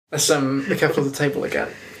Let's be careful of the table again,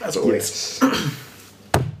 as always. Yes.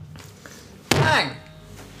 Bang!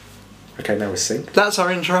 Okay, now we're synced. That's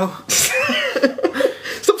our intro.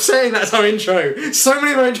 Stop saying that's our intro. So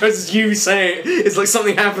many of our intros is you say it. It's like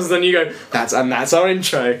something happens, then you go, that's our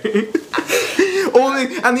intro.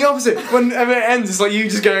 And the opposite. Whenever it ends, it's like you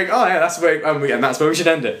just going, oh yeah, that's where we should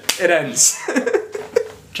end it. It ends.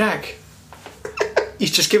 Jack,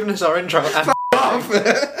 he's just given us our intro. And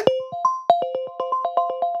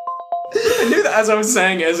I knew that as I was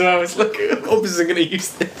saying it as well. I was like, obviously going to use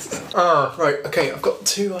this. right, okay, I've got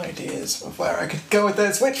two ideas of where I could go with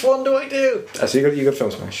this. Which one do I do? So you got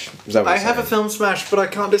Film Smash. Is that what I you're have a saying? film smash, but I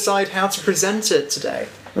can't decide how to present it today.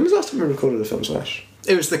 When was the last time we recorded a Film Smash?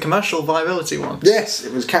 It was the commercial viability one. Yes,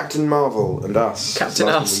 it was Captain Marvel and Us. Captain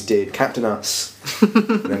Last Us. one we did Captain Us.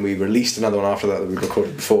 And then we released another one after that we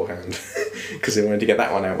recorded beforehand because we wanted to get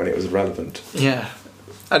that one out when it was relevant. Yeah.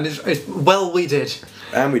 And we did.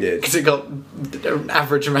 And we did. Because it got an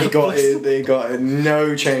average amount They got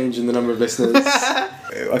no change in the number of listeners.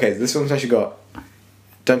 Okay, this one's actually got.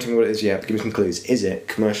 Don't tell me what it is yet, but give me some clues. Is it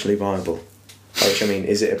commercially viable? By which I mean,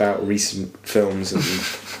 is it about recent films and.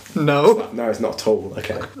 No. No, it's not at all.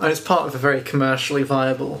 Okay. And it's part of a very commercially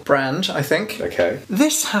viable brand, I think. Okay.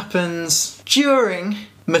 This happens during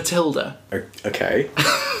Matilda. Okay.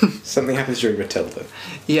 Something happens during Matilda.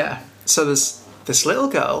 Yeah. So there's this little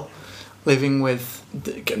girl living with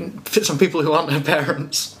some people who aren't her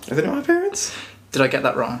parents. Are they not her parents? Did I get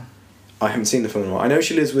that wrong? I haven't seen the film in a while. I know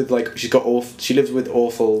she lives with she lives with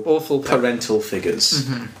awful parental figures.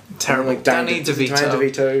 Mm-hmm. Terrible. Like Danny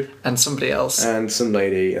DeVito and somebody else and some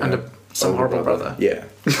lady and some horrible brother. Yeah.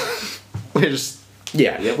 We're just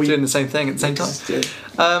we're doing the same thing at the same time.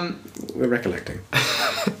 Yeah. We're recollecting.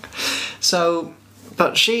 So,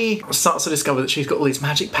 but she starts to discover that she's got all these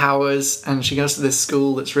magic powers, and she goes to this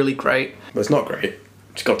school that's really great. Well, it's not great.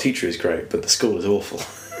 She's got a teacher who's great, but the school is awful.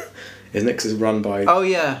 Isn't it? 'Cause it's run by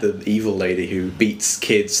the evil lady who beats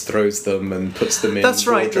kids, throws them, and puts them in. That's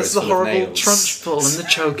right. wardrobes There's the full of horrible nails. Trunchbull and the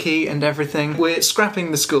chokey and everything. We're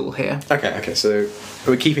scrapping the school here. Okay. So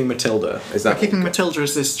are we keeping Matilda? Is that We're keeping Matilda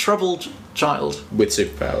as this troubled child with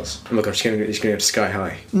superpowers? Oh my gosh, she's going to go to Sky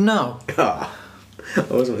High. No, Ah, I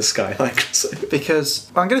was on the Sky High.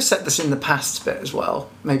 because I'm going to set this in the past bit as well.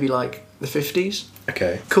 Maybe like the 50s.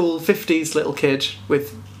 Okay. Cool 50s little kid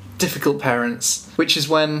with difficult parents, which is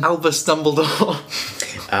when Albus Dumbledore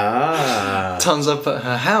turns up at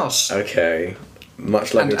her house. Okay.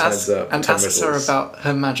 Much like and he turns up. and Tom asks her Riddle's. about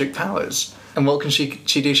her magic powers. And what can she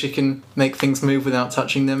do? She can make things move without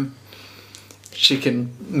touching them. She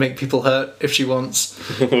can make people hurt if she wants.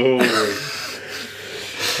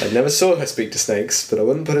 I never saw her speak to snakes, but I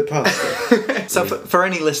wouldn't put it past her. So for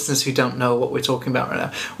any listeners who don't know what we're talking about right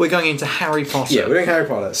now, we're going into Harry Potter. Yeah, we're doing Harry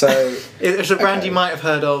Potter. So It's a brand you might have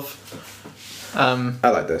heard of. I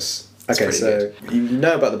like this. Okay, pretty so you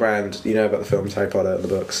know about the brand, you know about the films, Harry Potter, and the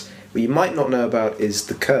books. What you might not know about is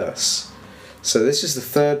the curse. So this is the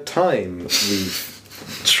third time we've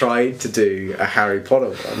tried to do a Harry Potter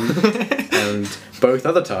one, and both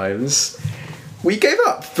other times we gave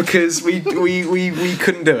up because we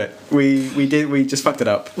couldn't do it. We just fucked it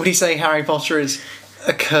up. Would you say Harry Potter is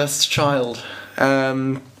a cursed child?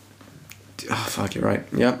 Oh fuck, you're right.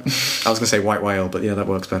 Yeah, I was gonna say white whale, but yeah, that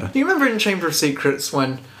works better. Do you remember in Chamber of Secrets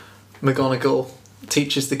when McGonagall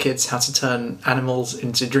teaches the kids how to turn animals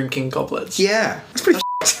into drinking goblets? Yeah, it's pretty.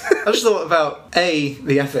 I just thought about A,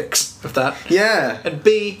 the ethics of that, Yeah. and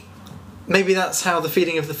B, maybe that's how the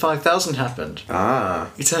feeding of the 5,000 happened. Ah.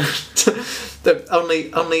 You turned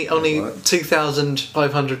only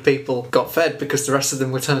 2,500 people got fed because the rest of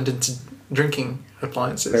them were turned into drinking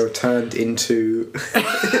appliances. They were turned into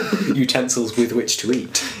utensils with which to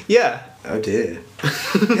eat. Yeah. Oh dear.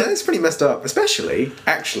 Yeah, that's pretty messed up. Especially,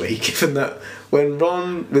 actually, given that when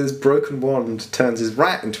Ron with his broken wand turns his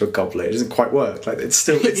rat into a goblet, it doesn't quite work. Like its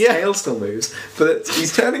tail still moves, but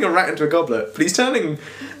he's turning a rat into a goblet. But he's turning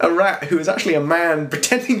a rat who is actually a man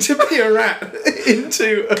pretending to be a rat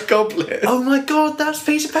into a goblet. Oh my god, that's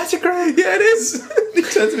Peter Pettigrew! Yeah, it is. He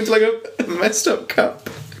turns him into like a messed up cup.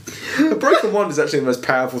 A broken wand is actually the most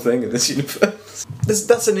powerful thing in this universe.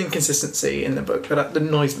 That's an inconsistency in the book that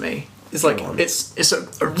annoys me. It's like it's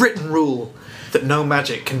a written rule that no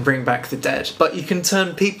magic can bring back the dead, but you can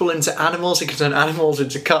turn people into animals. You can turn animals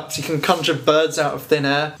into cups. You can conjure birds out of thin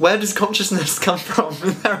air. Where does consciousness come from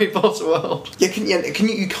in the Harry Potter world? Yeah,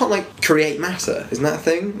 you can't like create matter? Isn't that a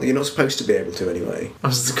thing? You're not supposed to be able to anyway. Oh,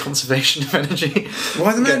 this is the conservation of energy. Well,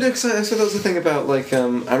 I don't know. So that was the thing about like I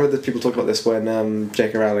remember that people talk about this when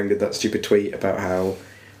J.K. Rowling did that stupid tweet about how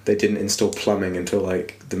they didn't install plumbing until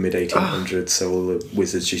like the mid 1800s, so all the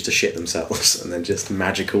wizards used to shit themselves and then just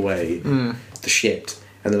magic away the shit.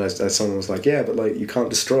 And then someone was like, yeah, but like you can't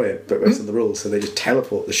destroy it, but based on the rules, so they just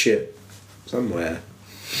teleport the shit somewhere.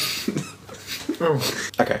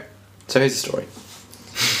 Okay, so here's the story.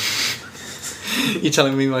 You're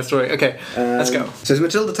telling me my story. Okay, let's go. So is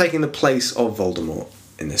Matilda taking the place of Voldemort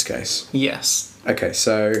in this case? Yes. Okay,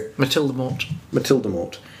 so Matilda Mort.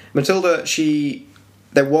 Matilda,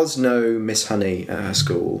 there was no Miss Honey at her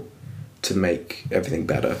school to make everything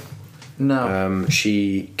better. No.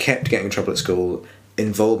 She kept getting in trouble at school,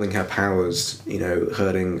 involving her powers,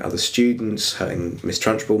 hurting other students, hurting Miss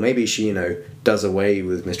Trunchbull. Maybe she, does away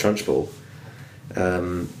with Miss Trunchbull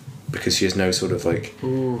because she has no sort of like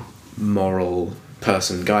moral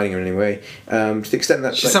person guiding her in any way. To the extent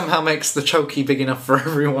that she somehow makes the chokey big enough for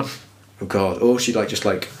everyone. Oh God! Or she just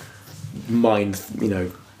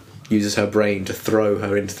uses her brain to throw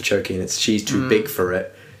her into the chokey, and she's too big for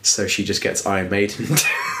it, so she just gets Iron Maiden.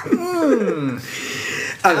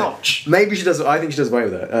 Ouch. Maybe she does. I think she does away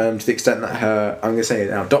with it. To the extent that I'm going to say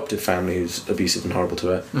an adopted family who's abusive and horrible to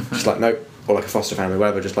her, just like nope, or like a foster family,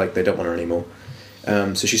 whatever, just like they don't want her anymore.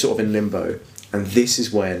 So she's sort of in limbo, and this is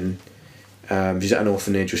when she's at an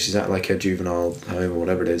orphanage or she's at like a juvenile home or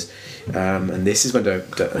whatever it is, and this is when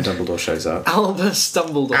Dumbledore shows up. Albus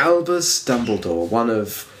Dumbledore, one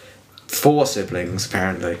of 4 siblings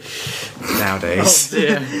apparently nowadays. Oh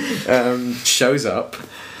dear. Shows up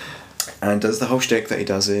and does the whole shtick that he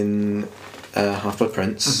does in Half-Blood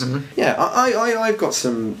Prince. Mm-hmm. Yeah, I've got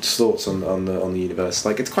some thoughts on the universe.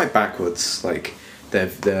 Like it's quite backwards. Like their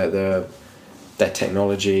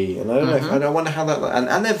technology, and I don't know. I wonder how that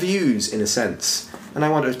and their views in a sense. And I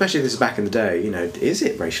wonder, especially if this is back in the day, is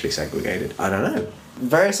it racially segregated? I don't know.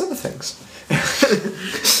 Various other things.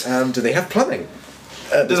 Do they have plumbing?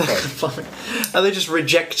 At this point? Are they just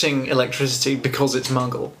rejecting electricity because it's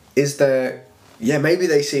Muggle? Is there? Yeah, maybe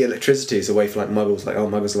they see electricity as a way for like Muggles. Like,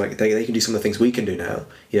 Muggles are like they can do some of the things we can do now.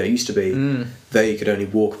 It used to be they could only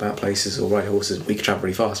walk about places or ride horses. We could travel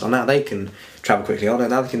really fast. Oh, now they can travel quickly. Oh,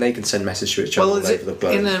 now they can send messages to each other all over the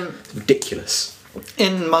globe. It's ridiculous.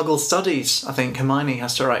 In Muggle studies, I think Hermione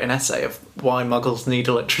has to write an essay of why Muggles need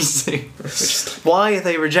electricity. Why are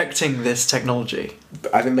they rejecting this technology?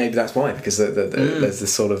 I think maybe that's why, because there's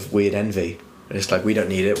this sort of weird envy. It's like, we don't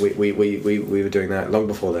need it. We were doing that long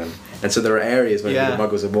before them. And so there are areas where the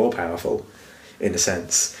Muggles are more powerful, in a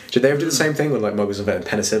sense. Should they ever do the same thing when like Muggles invented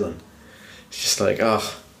penicillin? It's just like,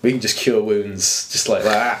 we can just cure wounds just like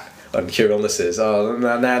that. And cure illnesses. Oh,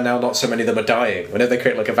 now not so many of them are dying. Whenever they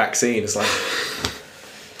create like a vaccine, it's like,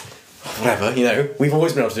 whatever, we've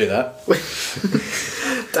always been able to do that.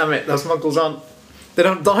 Damn it, those Muggles they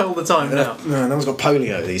don't die all the time now. No one's got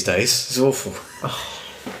polio these days. It's awful.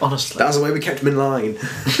 Honestly. That was the way we kept them in line.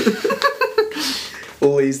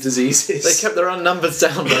 All these diseases. They kept their own numbers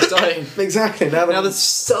down by dying. Exactly. Now there's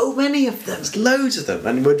so many of them. There's loads of them.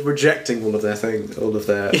 And we're rejecting all of their things, all of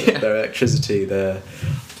their electricity, their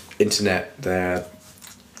internet, their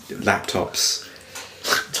laptops.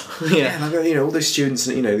 All those students,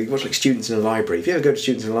 you watch like students in a library. If you ever go to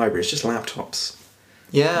students in a library, it's just laptops.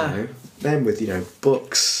 Yeah. Them with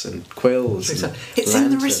books and quills. Exactly. It's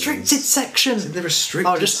in the restricted section. It's in the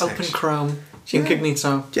restricted just section. Open Chrome.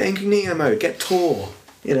 Incognito. Yeah, incognito mode. Get Tor.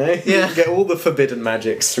 You get all the forbidden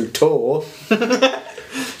magics through Tor.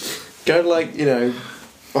 Go like, oh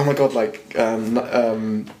my god, like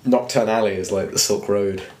Nocturne Alley is like the Silk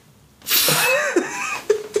Road.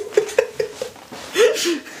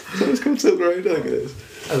 It's called Silk Road, I think it is.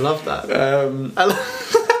 I love that.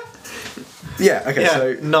 Yeah, okay,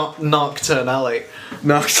 so... Nocturne Alley.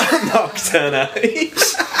 Nocturne Alley.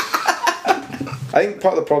 I think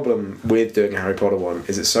part of the problem with doing a Harry Potter one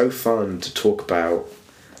is it's so fun to talk about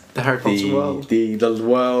the Harry Potter world. The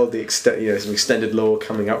world, some extended lore,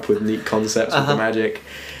 coming up with neat concepts with the magic,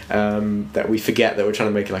 that we forget that we're trying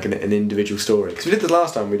to make like an individual story. Because we did the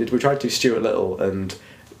last time, we tried to do Stuart Little and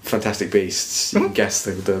Fantastic Beasts. You can guess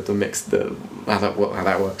the mix, how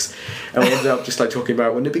that works. And we ended up just like talking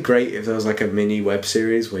about, wouldn't it be great if there was like a mini web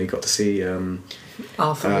series where you got to see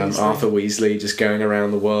Arthur Weasley just going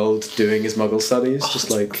around the world doing his Muggle studies, just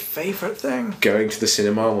like favourite thing. Going to the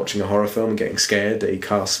cinema and watching a horror film and getting scared that he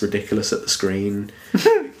casts ridiculous at the screen,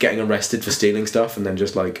 getting arrested for stealing stuff and then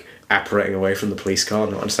just like apparating away from the police car,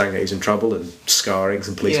 not understanding that he's in trouble and scarring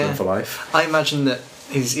some policemen for life. I imagine that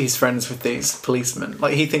he's friends with these policemen.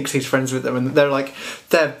 Like he thinks he's friends with them, and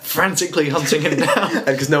they're frantically hunting him down. And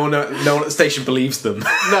because no one at the station believes them.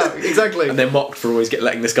 No, exactly. And they're mocked for always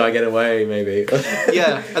letting this guy get away. Maybe.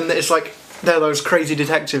 Yeah, and it's like they're those crazy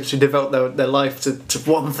detectives who devote their life to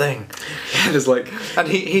one thing. And it's like, And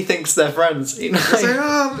he thinks they're friends. You know? it's like,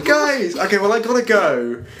 oh, guys, okay, well, I gotta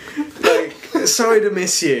go. Like, sorry to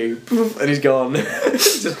miss you. And he's gone.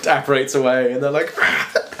 Just apparates away, and they're like,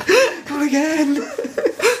 not again.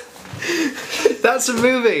 That's a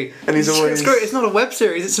movie. And he's always... It's great. It's not a web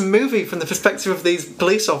series. It's a movie from the perspective of these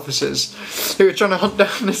police officers who are trying to hunt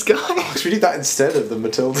down this guy. Oh, should we do that instead of the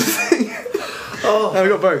Matilda thing? Oh, No, we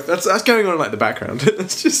got both. That's going on in, like, the background.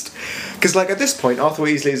 It's just... Because, like, at this point, Arthur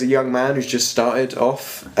Weasley is a young man who's just started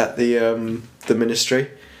off at the Ministry.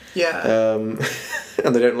 yeah.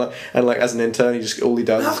 And they don't like... And, like, as an intern, all he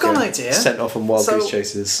does I've is got get an idea. sent off on wild So- goose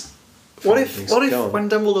chases. What Fine if things. when Go on.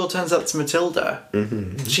 Dumbledore turns up to Matilda,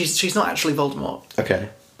 she's not actually Voldemort, Okay.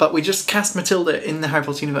 but we just cast Matilda in the Harry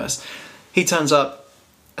Potter universe. He turns up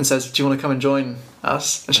and says, "Do you want to come and join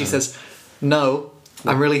us?" And she says, "No,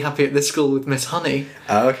 I'm really happy at this school with Miss Honey."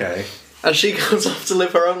 Oh, okay. And she goes off to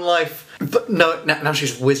live her own life. But no, now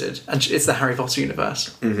she's a wizard, and it's the Harry Potter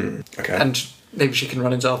universe. Okay. And maybe she can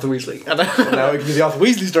run into Arthur Weasley. I don't know. Now we can do the Arthur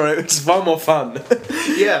Weasley story, which is far more fun.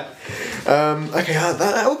 Yeah. Okay,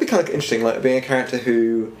 that would be kind of interesting, like being a character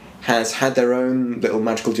who has had their own little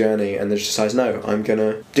magical journey and then just decides, no, I'm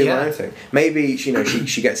gonna do Yeah. my own thing. Maybe she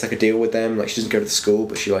gets like a deal with them, like she doesn't go to the school,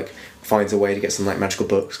 but she like finds a way to get some like magical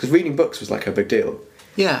books, because reading books was like her big deal.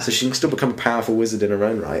 Yeah. So she can still become a powerful wizard in her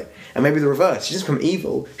own right. And maybe the reverse, she doesn't become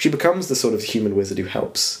evil, she becomes the sort of human wizard who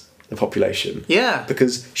helps the population. Yeah.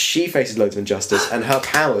 Because she faces loads of injustice and her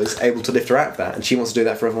power's able to lift her out of that, and she wants to do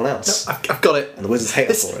that for everyone else. I've got it. And the wizards hate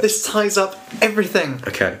her This, for it. this ties up everything.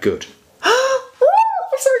 Okay, good.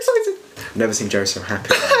 I'm so excited. I've never seen Joe so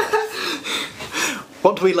happy.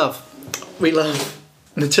 What do we love? We love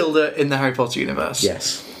Matilda in the Harry Potter universe.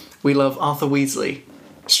 Yes. We love Arthur Weasley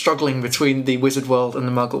struggling between the wizard world and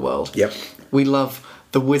the muggle world. Yep. We love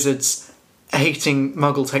the wizards hating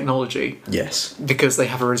muggle technology Yes. because they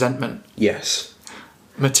have a resentment. Yes.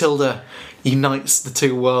 Matilda unites the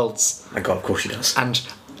two worlds My God, of course she does. and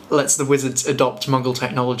lets the wizards adopt muggle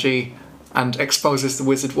technology and exposes the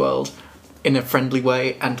wizard world in a friendly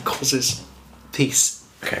way and causes peace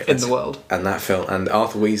Okay, in that's- the world. And that film, and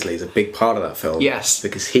Arthur Weasley is a big part of that film. Yes.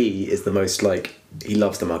 Because he is the most, like, he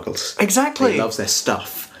loves the muggles. Exactly. He loves their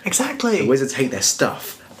stuff. Exactly. The wizards hate their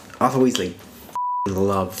stuff. Arthur Weasley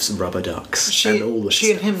loves rubber ducks and all this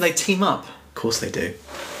she and stuff. him, they team up. Of course they do.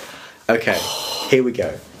 Okay, here we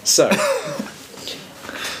go. So,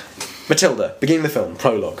 Matilda, beginning of the film,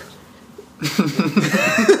 prologue.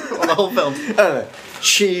 On the whole film. I don't know.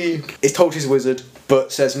 She is told she's a wizard,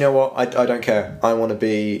 but says, "You know what? I don't care. I want to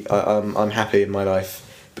be. I'm happy in my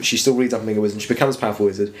life." But she still reads up on being a wizard. She becomes a powerful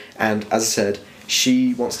wizard, and as I said,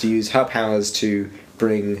 she wants to use her powers to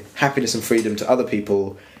bring happiness and freedom to other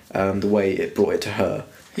people, the way it brought it to her.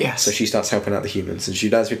 Yes. So she starts helping out the humans, and she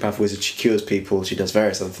does be a powerful wizard. She cures people. She does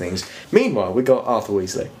various other things. Meanwhile, we got Arthur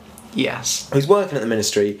Weasley, Yes. who's working at the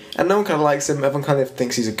Ministry, and no one kind of likes him. Everyone kind of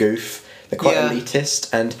thinks he's a goof. They're quite Yeah. elitist,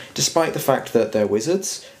 and despite the fact that they're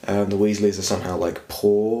wizards, the Weasleys are somehow like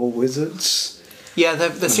poor wizards. Yeah,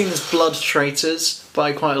 they're seen as blood traitors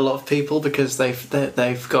by quite a lot of people because they've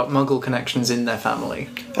got Muggle connections in their family.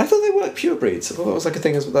 I thought they were like purebreds. I thought that was like a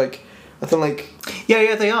thing as like I thought like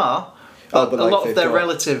Yeah, they are. Oh, But but a like lot of they've their got-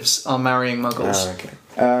 relatives are marrying Muggles. okay.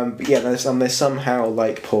 But yeah, they're somehow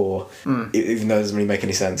like poor, even though it doesn't really make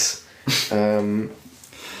any sense.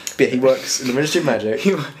 But yeah, he works in the Ministry of Magic.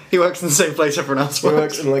 He works in the same place everyone else He works.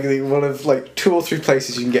 works in like one of like 2 or 3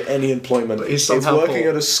 places you can get any employment. But he's It's somehow working poor.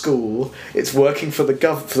 at a school. It's working for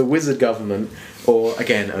the wizard government, or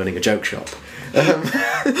again owning a joke shop.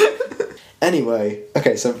 Anyway,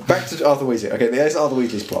 okay, so back to Arthur Weasley. Okay, there's Arthur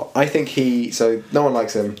Weasley's plot. I think so no one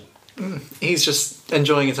likes him. He's just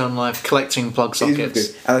enjoying his own life, collecting plug He's sockets.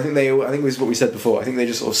 good. And I think it was what we said before. I think they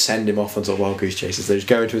just sort of send him off on sort of wild goose chases. They just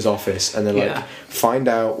go into his office and then like Yeah. find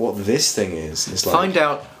out what this thing is. And it's like, Find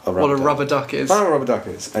out a what a duck. rubber duck is. Find out what a rubber duck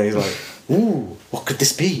is. And he's like, ooh, what could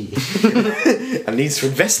this be? And needs to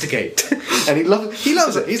investigate. And he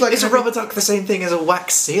loves it. He's like, Is a rubber duck the same thing as a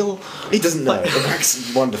wax seal? He doesn't know. The wax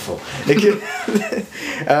is wonderful.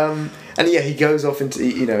 And yeah, he goes off into,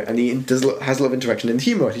 and he has a lot of interaction in the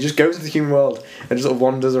human world. He just goes into the human world and just sort of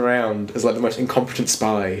wanders around as like the most incompetent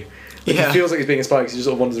spy. Like, Yeah. He feels like he's being a spy because he just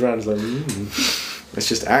sort of wanders around as like, let's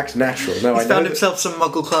just act natural. No, He's I know found that- himself some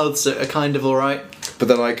Muggle clothes that are kind of alright. but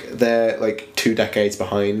they're like 2 decades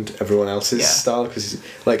behind everyone else's Yeah. style because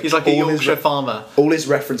he's like a Yorkshire farmer. all his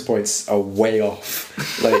reference points are way off.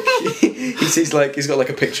 Like he sees like he's got like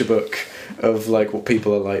a picture book of like what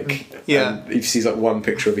people are like. Yeah. And he sees like one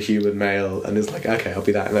picture of a human male and is like, okay, I'll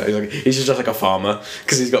be that. And he's just like a farmer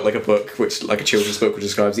because he's got like a book which like a children's book which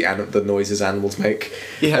describes the noises animals make.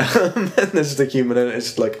 Yeah. And there's just a human in it. It's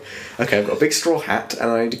just like, okay, I've got a big straw hat and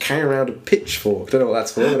I need to carry around a pitchfork. Don't know what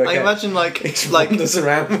that's for. But okay. I imagine He wanders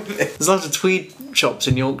around with it. there's lots of tweed shops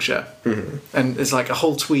in Yorkshire, and there's like a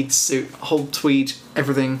whole tweed suit, whole tweed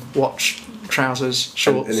everything, watch, trousers,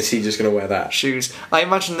 shorts. And is he just going to wear that? Shoes. I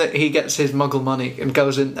imagine that he gets his muggle money and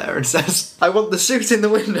goes in there and says, "I want the suit in the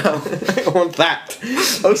window." I want that.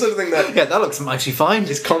 I also think that Yeah, that looks mighty fine.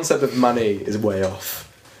 his concept of money is way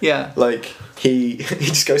off. Yeah. Like he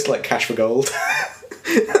just goes to like Cash for Gold.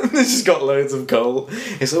 And there's just got loads of gold.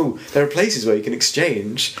 It's there are places where you can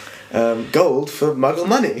exchange gold for muggle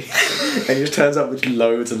money. And he just turns up with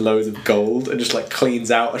loads and loads of gold and just like cleans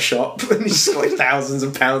out a shop and he's just got like thousands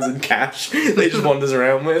of pounds in cash that he just wanders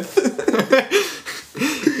around with.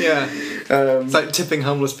 Yeah. It's like tipping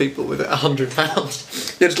homeless people with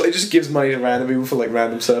 £100. Yeah, he just gives money to random people for like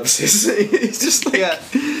random services. He's just like Yeah.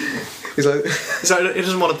 he's like So he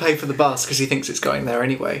doesn't want to pay for the bus because he thinks it's going there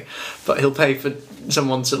anyway, but he'll pay for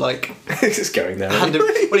someone to like he's just going there. hand him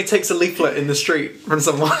Anyway. when he takes a leaflet in the street from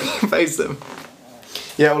someone he pays them.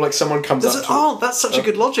 Yeah, or like someone comes up. That's such a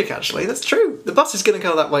good logic. Actually, that's true. The bus is going to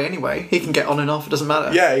go that way anyway. He can get on and off. It doesn't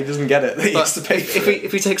matter. Yeah, he doesn't get it. He But has to pay for it.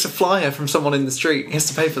 if he takes a flyer from someone in the street, he has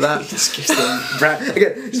to pay for that. Just gives them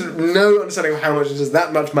again, just no understanding of how much is just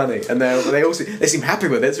that much money, and they seem happy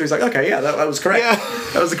with it. So he's like, okay, yeah, that was correct. Yeah.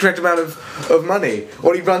 That was the correct amount of money.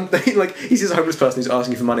 Or he sees a homeless person who's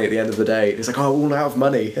asking for money at the end of the day. And he's like, oh, I'm all out of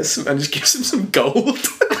money, and just gives him some gold.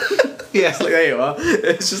 Yeah. It's like, there you are.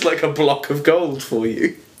 It's just like a block of gold for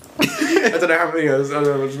you. I don't know how many. I don't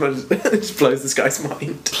know. It just blows this guy's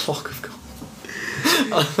mind. Block of gold.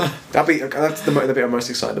 That's the bit I'm most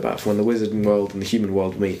excited about. For when the wizard world and the human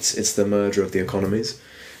world meets, it's the merger of the economies.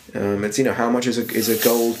 It's how much is a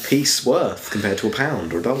gold piece worth compared to a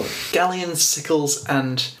pound or a dollar? Galleons, sickles,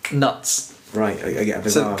 and nuts. Right. I get a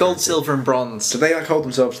So bizarre. gold, silver, and bronze. Do they hold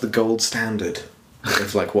themselves to the gold standard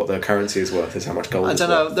of like what their currency is worth? Is how much gold? I don't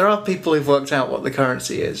know. There are people who've worked out what the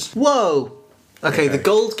currency is. Whoa. Okay, the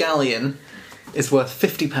gold galleon is worth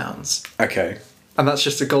 £50, Okay. and that's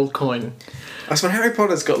just a gold coin. That's when Harry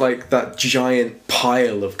Potter's got like that giant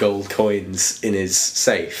pile of gold coins in his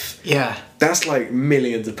safe. Yeah. That's like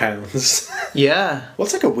millions of pounds. Yeah.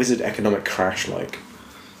 What's like a wizard economic crash like?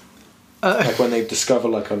 Like when they discover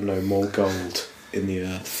like, I don't know, more gold in the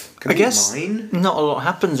earth. Can I they guess mine? not a lot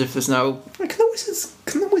happens if there's no. Like,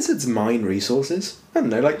 can the wizards mine resources? I don't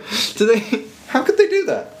know, like Do they? how could they do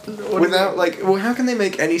that? do you Without how can they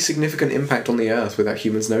make any significant impact on the earth without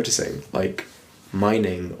humans noticing? Like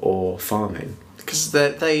mining or farming. Because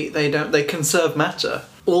they conserve matter.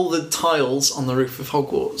 All the tiles on the roof of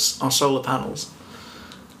Hogwarts are solar panels.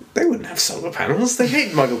 They wouldn't have solar panels. They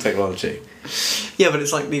hate Muggle technology. Yeah, but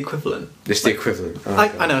it's like the equivalent. It's the equivalent. Oh,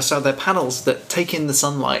 I know. So they're panels that take in the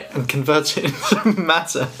sunlight and convert it into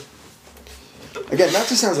matter. Again, that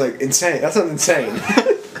just sounds like insane. That sounds insane.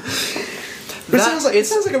 But it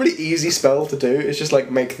sounds like a really easy spell to do. It's just like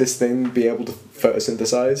make this thing be able to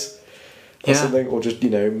photosynthesize or something, or just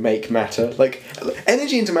make matter. Like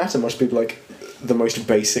energy into matter must be like the most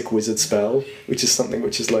basic wizard spell, which is something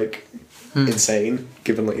which is like insane,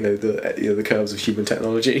 given like the curves of human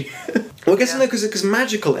technology. Well, I guess no, because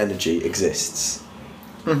magical energy exists,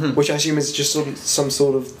 which I assume is just some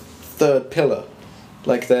sort of third pillar.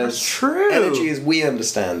 Like there's That's true. energy as we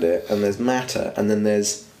understand it, and there's matter, and then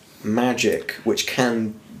there's magic, which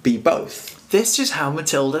can be both. This is how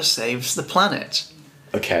Matilda saves the planet.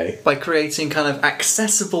 Okay. By creating kind of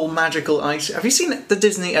accessible magical items. Have you seen the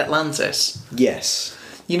Disney Atlantis? Yes.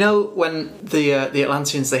 You know when the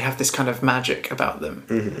Atlanteans, they have this kind of magic about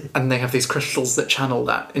them, and they have these crystals that channel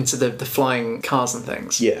that into the flying cars and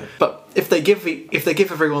things. Yeah. But if they give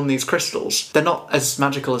everyone these crystals, they're not as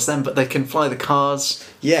magical as them, but they can fly the cars.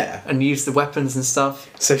 Yeah. And use the weapons and stuff.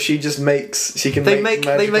 So she can make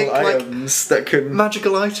magical items that can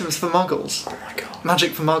magical items for Muggles. Oh my god.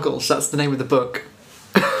 Magic for Muggles. That's the name of the book.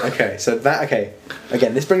 Okay, so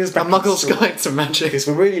again, this brings us back A Muggle's Guide to Magic. Because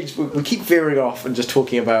we keep veering off and just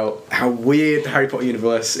talking about how weird the Harry Potter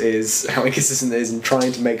universe is, how inconsistent it is, and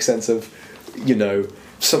trying to make sense of,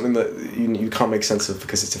 something that you can't make sense of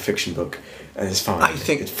because it's a fiction book, and it's fine. I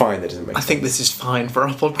think it's fine that it doesn't make sense. I think this is fine for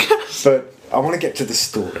our podcast. But I want to get to the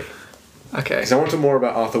story. Okay. Because I want to know more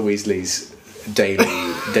about Arthur Weasley's daily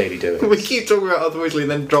doings. We keep talking about Arthur Weasley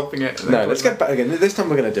and then dropping it. No, let's get back again. This time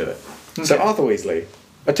we're going to do it. So Arthur Weasley,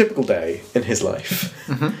 a typical day in his life.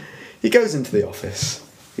 He goes into the office.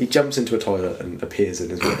 He jumps into a toilet and appears in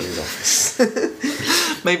his office.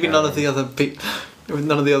 Maybe none of the other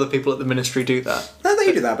people at the Ministry do that. No,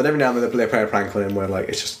 they do that, but every now and then they play a prank on him where like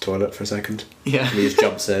it's just a toilet for a second. Yeah. And he just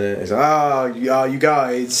jumps in it. He's like, you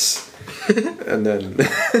guys. And then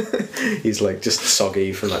he's like just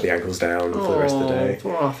soggy from like the ankles down for the rest of the day.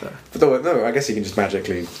 Poor Arthur. But no, I guess he can just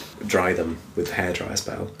magically dry them with a hairdryer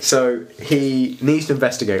spell. So he needs to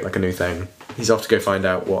investigate like a new thing. He's off to go find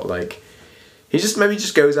out what like. He just maybe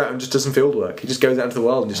just goes out and just does some field work. He just goes out into the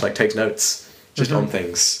world and just like takes notes, just on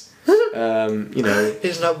things. You know,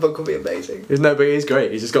 his notebook will be amazing. His notebook is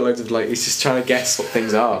great. He's just got loads of like. He's just trying to guess what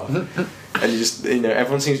things are, and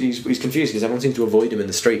everyone seems he's confused because everyone seems to avoid him in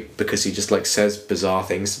the street because he just like says bizarre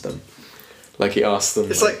things to them. Like he asks them.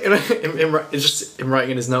 It's like it's just him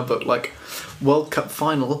writing in his notebook like, World Cup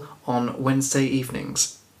final on Wednesday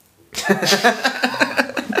evenings.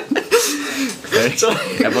 So,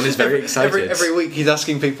 everyone is very excited. Every week he's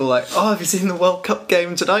asking people like, "Oh, have you seen the World Cup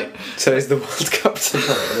game tonight?" So is the World Cup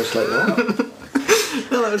tonight? And it's like,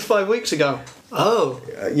 what? No, that was 5 weeks ago. Oh.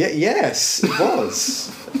 Yes, it was.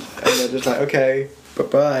 And they're just like, okay,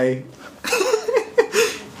 bye-bye.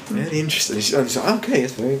 Really interesting. He's like, okay,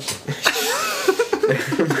 it's very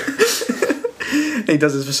He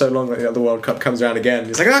does this for so long that the World Cup comes around again.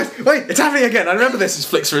 He's like, oh, wait, it's happening again. I remember this. He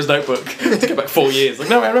flicks through his notebook. It's go back 4 years. Like,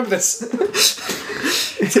 no, I remember this.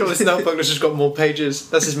 He's got this notebook that's just got more pages.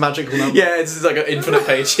 That's his magical notebook. Yeah, it's like infinite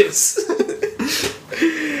pages.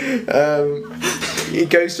 He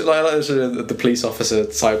goes to like the police officer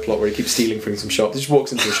side plot where he keeps stealing things from shops. He just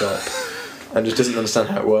walks into a shop and just doesn't understand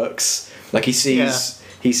how it works. Like he sees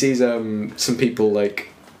some people like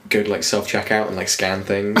go to like self checkout and like scan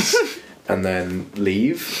things and then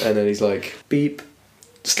leave, and then he's like beep,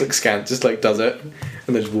 just like scan, just like does it,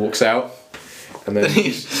 and then just walks out. And then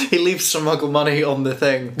he leaves some muggle money on the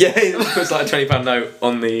thing. Yeah, he puts like a £20 note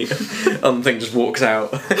on the thing, just walks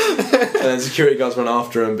out, and then security guards run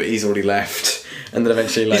after him, but he's already left. And then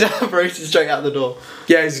eventually, like, he's apparated straight out the door.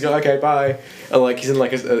 Yeah, he's got okay, bye. And like he's in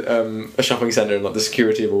like a shopping centre, and like the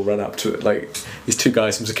security have all run up to it. Like these two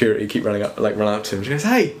guys from security keep run up to him. She goes,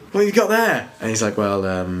 "Hey, what have you got there?" And he's like, "Well,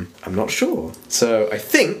 I'm not sure. So I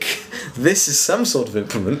think this is some sort of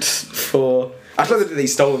implement for." I thought they did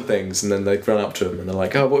these stolen things, and then they run up to him, and they're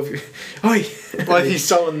like, "Oh, what have you? Oi, why have you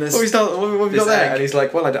stolen this? What have you got there?" And he's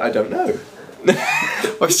like, "Well, I don't know.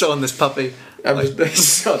 I've stolen this puppy."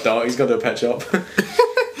 He's got a dog. He's gone to a pet shop.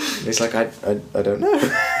 He's like, I don't know.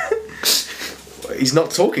 He's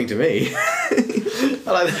not talking to me. I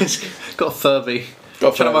like this. Got a Furby.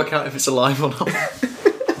 Trying to work out if it's alive or not.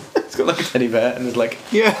 It's got like a teddy bear, and it's like,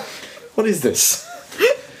 yeah. What is this?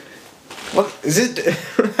 What is it?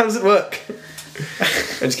 How does it work?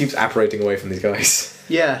 And just keeps apparating away from these guys.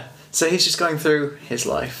 Yeah. So he's just going through his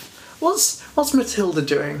life. What's Matilda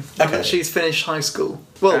doing? Now that she's finished high school.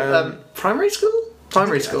 Well, primary school?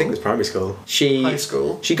 Primary school. I think it was primary school. High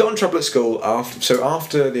school. She got in trouble at school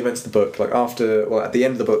after the events of the book, at the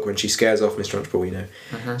end of the book when she scares off Mr.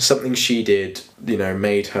 Trunchbull, something she did,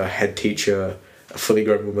 made her head teacher, a fully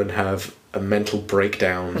grown woman, have a mental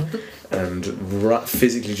breakdown and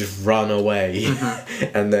physically just run away,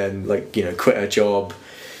 and then quit her job.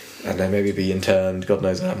 And then maybe be interned. God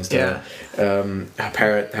knows what happens to her.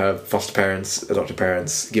 Her foster parents, adopted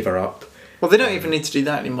parents, give her up. Well, they don't even need to do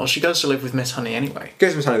that anymore. She goes to live with Miss Honey anyway.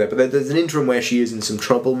 Goes to Miss Honey there, but there's an interim where she is in some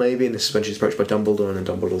trouble maybe, and this is when she's approached by Dumbledore, and then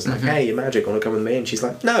Dumbledore's like, "Hey, you're magic, want to come with me?" And she's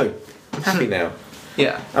like, "No, I'm happy now.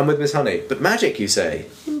 Yeah, I'm with Miss Honey." But magic, you say?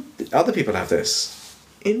 Other people have this.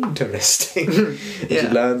 Interesting. She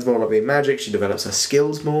learns more about being magic. She develops her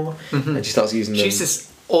skills more, and she starts using them. She's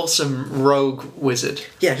this awesome rogue wizard.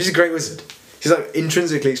 Yeah, she's a great wizard. She's like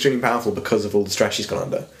intrinsically extremely powerful because of all the stress she's gone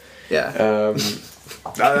under. Yeah. Yeah.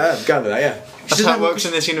 That's how it works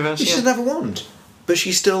in this universe. She doesn't have a wand, but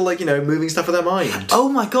she's still moving stuff with her mind. Oh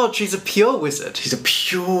my god, she's a pure wizard. She's a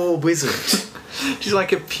pure wizard. She's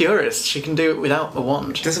like a purist. She can do it without the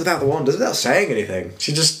wand. She does it without the wand. Does it without saying anything.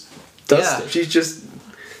 She just does stuff. She's just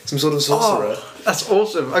some sort of sorcerer. Oh, that's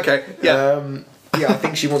awesome. Okay. Yeah. I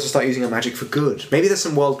think she wants to start using her magic for good. Maybe there's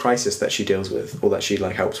some world crisis that she deals with, or that she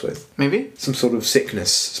helps with. Maybe some sort of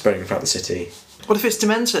sickness spreading throughout the city. What if it's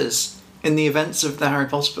Dementors? In the events of the Harry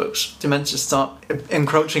Potter books, Dementors start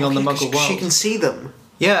encroaching on the Muggle world. She can see them.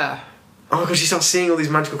 Yeah. Oh, because she starts seeing all these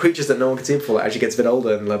magical creatures that no one can see before. As she gets a bit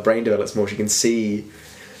older and her brain develops more, she can see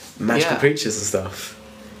magical creatures and stuff.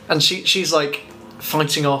 And she's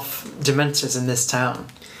fighting off Dementors in this town.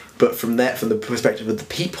 But from the perspective of the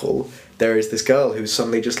people, there is this girl who's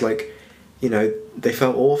suddenly just they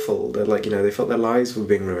felt awful. They're like, they felt their lives were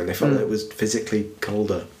being ruined. They felt that it was physically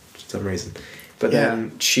colder for some reason. But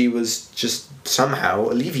then she was just somehow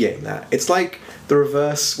alleviating that. It's like the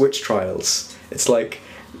reverse witch trials. It's like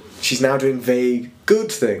she's now doing vague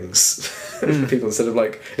good things for people instead of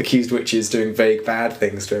like accused witches doing vague bad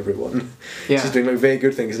things to everyone. Yeah. She's doing like vague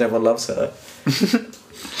good things and everyone loves her.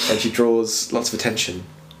 And she draws lots of attention.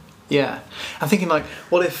 Yeah. I'm thinking, like,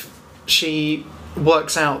 what if she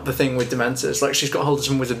works out the thing with Dementors? Like, she's got hold of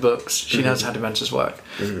some wizard books. She knows how Dementors work.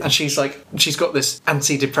 And she's got this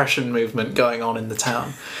anti-depression movement going on in the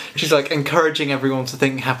town. She's, like, encouraging everyone to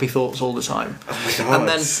think happy thoughts all the time. Oh my God. And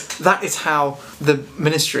then that is how the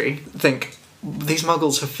Ministry think, these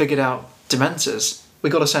muggles have figured out Dementors. We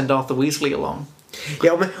got to send Arthur Weasley along.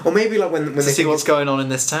 Yeah, or maybe like when they see think what's going on in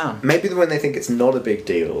this town. maybe when they think it's not a big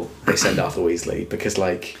deal, they send Arthur Weasley because,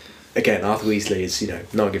 like, again, Arthur Weasley is,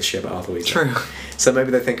 no one gives a shit about Arthur Weasley. True. So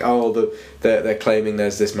maybe they think, they're claiming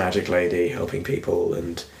there's this magic lady helping people,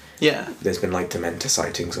 and Yeah. there's been like Dementor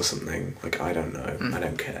sightings or something. Like, I don't know. I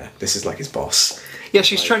don't care. This is like his boss. Yeah,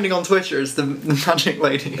 she's Like- trending on Twitter as the magic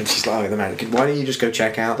lady. And she's like, the magic. Why don't you just go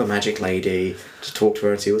check out the magic lady to talk to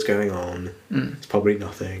her and see what's going on? It's probably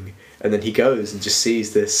nothing. And then he goes and just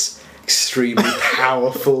sees this extremely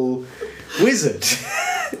powerful wizard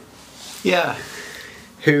Yeah.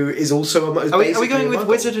 who is also Are we going with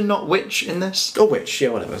wizard and not witch in this? or witch? Yeah,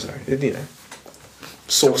 whatever. Sorry,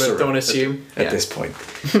 sorcerer. Don't assume. At this point.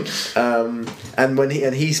 And when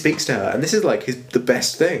he speaks to her, and this is like the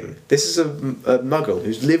best thing. This is a Muggle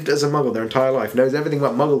who's lived as a Muggle their entire life, knows everything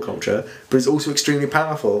about Muggle culture, but is also extremely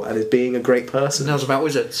powerful and is being a great person. Knows about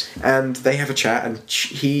wizards. And they have a chat, and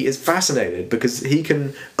he is fascinated because he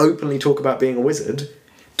can openly talk about being a wizard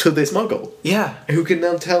to this Muggle, Yeah. who can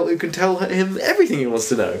tell him everything he wants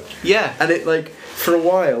to know. Yeah. And it, like, for a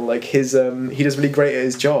while, like, his he does really great at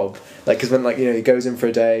his job, like, because when, like, he goes in for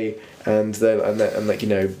a day and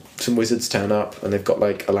some wizards turn up and they've got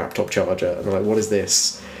like a laptop charger and they're like, what is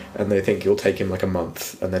this? And they think it'll take him like a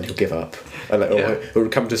month and then he'll give up, and like, or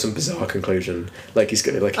come to some bizarre conclusion. Like, he's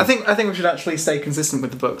gonna like. I think we should actually stay consistent with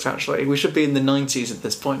the books. Actually, we should be in the 90s at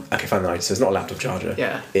this point. Okay, fine. Right. So it's not a laptop charger.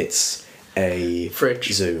 Yeah. It's a Fridge.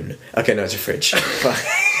 Zune. Okay, no, it's a fridge.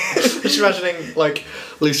 Just imagining like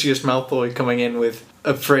Lucius Malfoy coming in with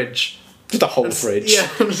a fridge. Just a whole fridge. Yeah,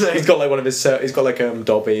 I'm saying. He's got like one of his. He's got like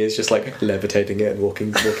Dobby is just like levitating it and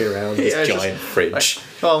walking around this giant fridge. Like,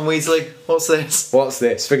 oh, Weasley, what's this? What's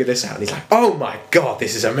this? Figure this out. And he's like, oh my god,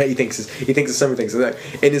 this is amazing. He thinks of so many things. So,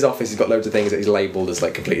 like, in his office, he's got loads of things that he's labelled as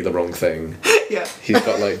like completely the wrong thing. Yeah. He's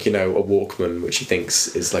got like, a Walkman, which he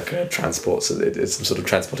thinks is like a transport, so it's some sort of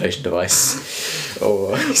transportation device.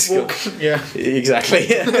 Or he's got, Yeah. exactly.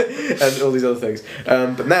 And all these other things.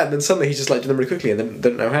 But then suddenly he's just like doing them really quickly and then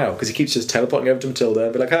don't know how, because he keeps just teleporting over to Matilda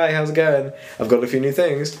and be like, hi, how's it going? I've got a few new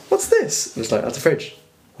things. What's this? And it's like, that's a fridge.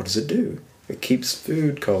 What does it do? It keeps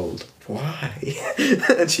food cold. Why?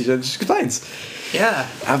 And she just explains. Yeah.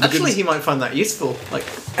 Actually, he might find that useful. Like,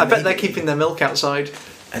 I bet they're keeping their milk outside.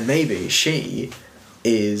 And maybe she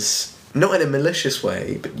is, not in a malicious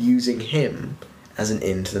way, but using him as an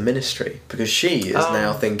in to the Ministry. Because she is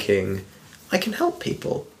now thinking, I can help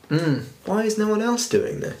people. Why is no one else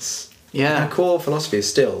doing this? Yeah. Her core philosophy is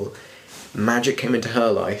still, magic came into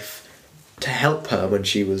her life to help her when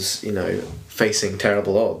she was, facing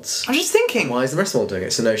terrible odds. I was just thinking. Why is the rest of them all doing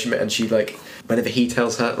it? So no, she like, whenever she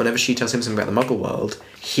tells him something about the Muggle world,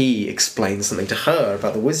 he explains something to her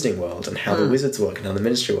about the Wizarding world and how the wizards work and how the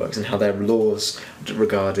Ministry works and how their laws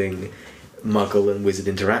regarding Muggle and wizard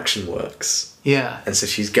interaction works. Yeah. And so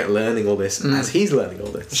she's learning all this as he's learning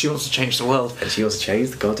all this. She wants to change the world. And she wants to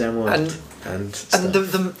change the goddamn world. And stuff.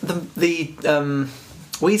 the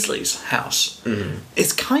Weasley's house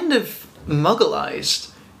is kind of Muggleized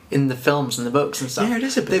in the films and the books and stuff. Yeah, it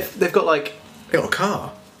is a bit. They've got like They got a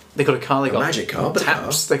car. They got a car. They got magic car, but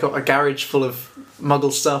taps. They got a garage full of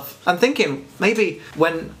Muggle stuff. I'm thinking maybe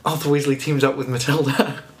when Arthur Weasley teams up with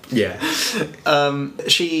Matilda, Yeah.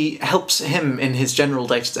 she helps him in his general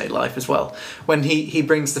day-to-day life as well. When he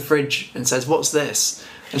brings the fridge and says, "What's this?"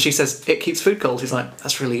 and she says, "It keeps food cold." He's like,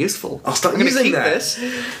 "That's really useful. I'll start I'm gonna using keep that." this."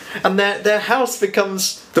 And their house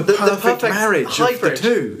becomes The perfect marriage hybrid. of the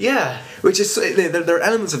two. Yeah. Which is, there are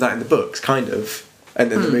elements of that in the books, kind of,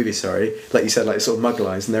 and in the movie, sorry, like you said, like sort of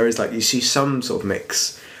Muggleized, and there is like, you see some sort of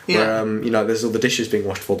mix where there's all the dishes being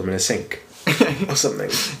washed for them in a sink or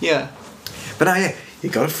something. Yeah. But now, yeah,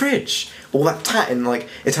 you got a fridge, all that tat, and like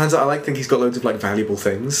it turns out I think he's got loads of like valuable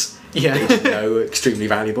things. Yeah. That he didn't know are extremely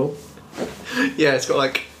valuable. Yeah, it's got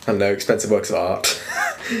like I don't know, expensive works of art,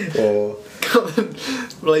 or.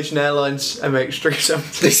 Malaysian Airlines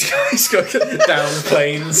MH370. He's got down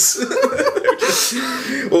planes.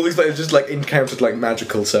 All these players just like encountered like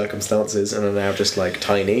magical circumstances and are now just like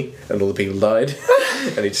tiny, and all the people died,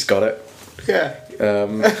 and he just got it. Yeah.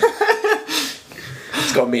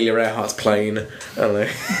 It's got Amelia Earhart's plane. I don't know.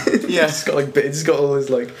 Yeah. It's got all these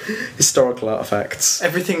like historical artifacts.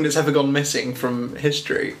 Everything that's ever gone missing from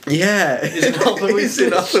history. Yeah, Is in Arthur it's in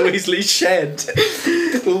Weasley's Arthur Weasley's shed.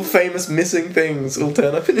 All famous missing things all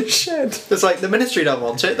turn up in his shed. It's like the Ministry don't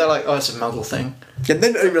want it. They're like, oh, it's a Muggle thing. And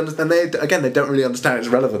they don't even understand. They don't really understand its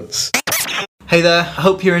relevance. Hey there, I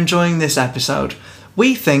hope you're enjoying this episode.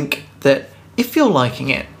 We think that if you're liking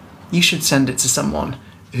it, you should send it to someone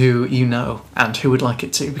who you know and who would like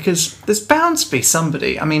it too, because there's bound to be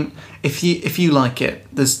somebody. I mean, if you like it,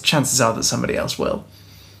 there's chances are that somebody else will.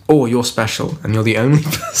 Or you're special and you're the only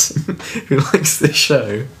person who likes this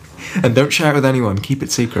show. And don't share it with anyone. Keep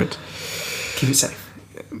it secret. Keep it safe.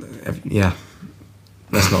 Yeah.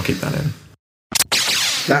 Let's not keep that in.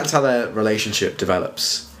 That's how their relationship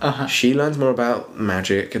develops. Uh-huh. She learns more about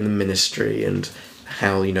magic and the Ministry and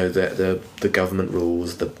how, you know, the government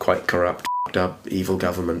rules, the quite corrupt, up, evil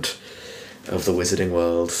government of the wizarding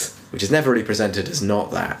world, which is never really presented as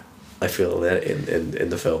not that. I feel in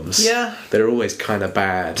the films. Yeah. They're always kind of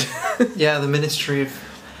bad. Yeah, the Ministry of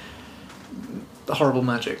horrible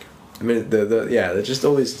magic. I mean, they're just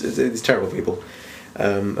always these terrible people.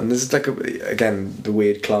 And there's like again the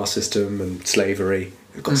weird class system and slavery.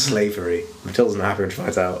 We've got slavery. Matilda's not happy when she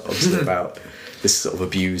finds out, obviously, about this sort of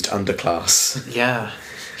abused underclass. Yeah,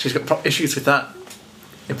 she's got issues with that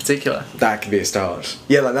in particular. That could be a start.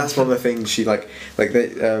 Yeah, like that's one of the things she like they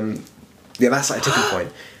yeah, that's like a tipping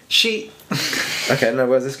point. She Okay, no,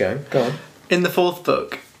 where's this going? Go on. in the fourth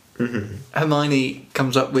book, Hermione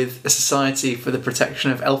comes up with a society for the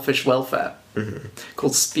protection of elfish welfare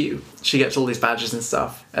called Spew. She gets all these badges and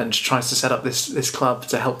stuff and tries to set up this club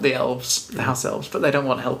to help the elves, the house elves, but they don't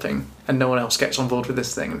want helping and no one else gets on board with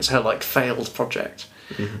this thing, and it's her like failed project.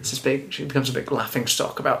 It's this big, she becomes a big laughing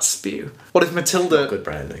stock about Spew. What if Matilda Good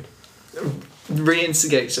branding.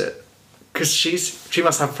 re-instigates it? Because she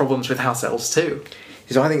must have problems with house elves too.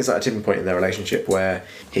 So I think it's like a tipping point in their relationship where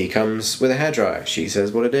he comes with a hairdryer. She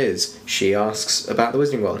says what it is. She asks about the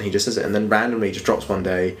Wizarding World, and he just says it, and then randomly just drops one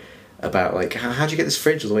day about like, how'd you get this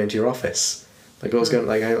fridge all the way into your office? Like, what's going?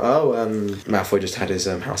 Like, Malfoy just had his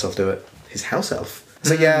house elf do it. His house elf.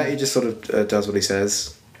 So yeah, he just sort of does what he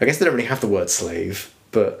says. I guess they don't really have the word slave,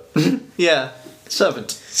 but Yeah,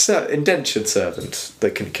 servant. so indentured servant.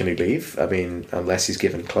 Like, can he leave? I mean, unless he's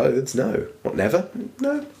given clothes. No. What? Never?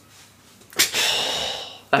 No.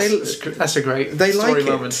 That's a great They story like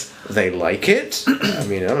moment. it. They like it. I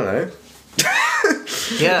mean, I don't know.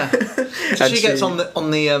 Yeah. So And she gets she- on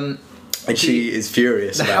the And she is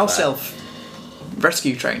furious the about house that. elf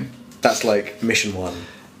rescue train. That's like mission 1.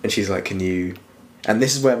 And she's like, can you... And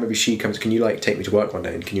this is where maybe she comes, can you like take me to work one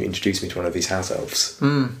day and can you introduce me to one of these house elves?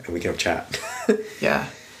 And we can have a chat. Yeah.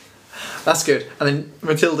 That's good. And then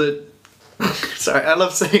Matilda sorry, I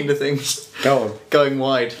love saying the things Go on. going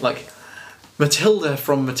wide. Like Matilda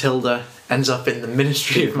from Matilda ends up in the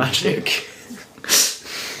Ministry of Magic.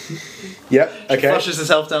 Yep, okay. Flushes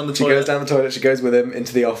herself down the She toilet. goes down the toilet, she goes with him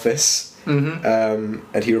into the office.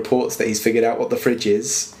 And he reports that he's figured out what the fridge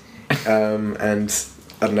is. And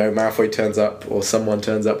I don't know, Malfoy turns up or someone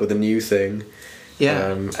turns up with a new thing.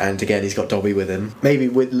 Yeah. And again, he's got Dobby with him. Maybe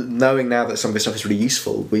with knowing now that some of this stuff is really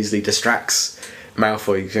useful, Weasley distracts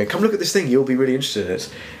Malfoy, going, come look at this thing, you'll be really interested in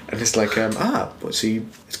it. And it's like,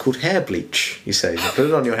 it's called hair bleach, you say. You put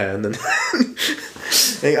it on your hair and then... and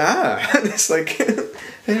it's like,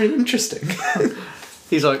 very interesting.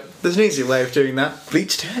 He's like, there's an easier way of doing that.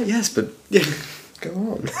 Bleached hair, yes, but Yeah. go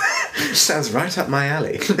on. Sounds right up my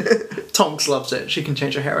alley. Tonks loves it. She can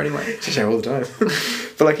change her hair anyway. She shower all the time.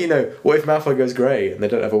 But like, you know, what if Malfoy goes grey and they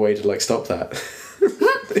don't have a way to like stop that?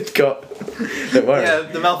 They've got. Don't worry. Yeah,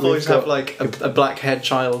 the Malfoys We've got- have like a black-haired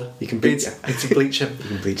child. You can bleach- Need to bleach him. You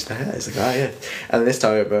can bleach the hair. It's like, yeah. And then this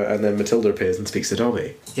time, and then Matilda appears and speaks to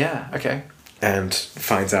Dobby. Yeah. Okay. And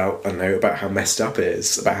finds out, I don't know, about how messed up it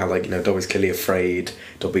is. About how, like, you know, Dobby's clearly afraid.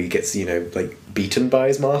 Dobby gets, you know, like, beaten by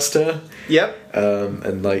his master. Yep.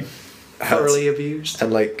 And, like... Thoroughly abused.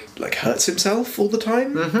 And, like hurts himself all the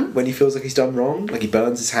time. When he feels like he's done wrong. Like, he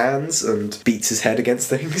burns his hands and beats his head against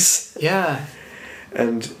things. Yeah.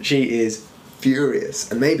 And she is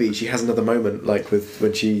furious. And maybe she has another moment, like, with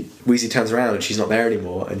when Weasley turns around and she's not there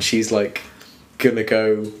anymore. And she's, like, gonna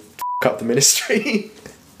go up the Ministry.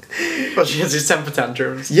 Well, she has his temper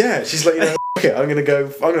tantrums. Yeah, she's like, you know, okay, I'm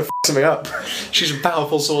gonna something up. She's a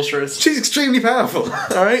powerful sorceress. She's extremely powerful,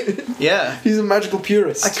 alright? Yeah. She's a magical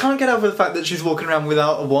purist. I can't get over the fact that she's walking around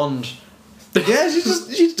without a wand. Yeah,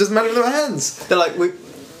 she doesn't matter with her hands. They're like,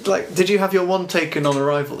 Like, did you have your wand taken on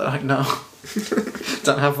arrival? They're like, no,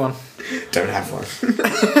 don't have one. Don't have one.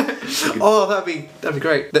 Oh, that'd be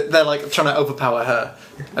great. They're like trying to overpower her,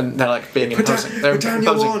 and they're like being imposing. They're put down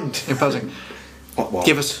your wand. Imposing. What wand?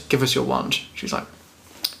 Give us your wand. She's like,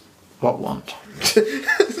 what wand?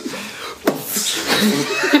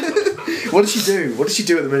 What does she do? What does she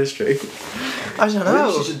do at the Ministry? I don't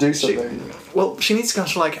know. She should do something. She needs to go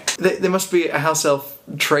to like. There must be a house elf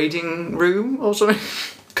trading room or something.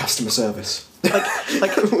 Customer service.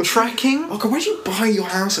 like tracking. Oh God, where do you buy your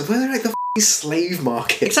house? Where are like the f***ing slave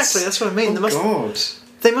markets? Exactly, that's what I mean. Oh God.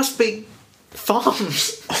 They must be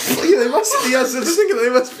farms. Yeah, they must be. Yes, I'm just thinking they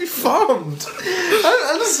must be farmed. I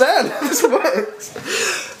don't understand how this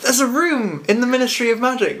works. There's a room in the Ministry of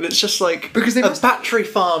Magic that's just like Because they a must- battery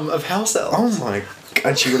farm of house elves. Oh my!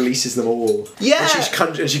 And she releases them all. Yeah.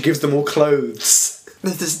 And she gives them all clothes.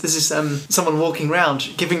 There's this someone walking around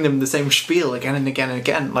giving them the same spiel again and again and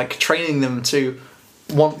again, like training them to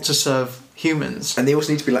want to serve humans. And they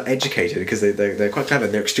also need to be like educated because they're quite clever.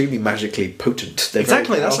 And they're extremely magically potent. They're very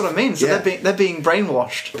Exactly, that's what I mean. So Yeah. they're being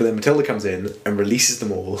brainwashed. But then Matilda comes in and releases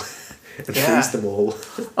them all. And Yeah. frees them all.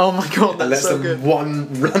 Oh my god, And that's lets so them good.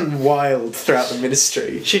 run wild throughout the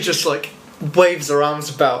Ministry. She just like waves her arms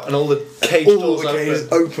about and all the cage All doors the gates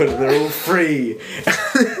open. open and they're all free.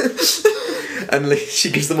 And she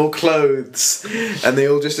gives them all clothes, and they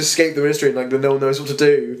all just escape the Ministry, and like no one knows what to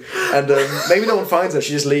do. And maybe no one finds her.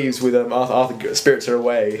 She just leaves with Arthur spirits her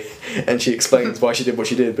away, and she explains why she did what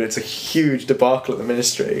she did. But it's a huge debacle at the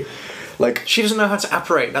Ministry. Like She doesn't know how to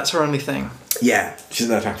apparate, that's her only thing. yeah, she doesn't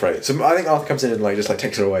know how to operate. So I think Arthur comes in and like just like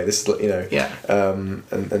takes her away. This is Yeah.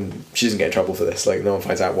 and she doesn't get in trouble for this. Like no one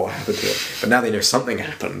finds out what happened to her. But now they know something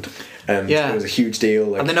happened, and Yeah. it was a huge deal.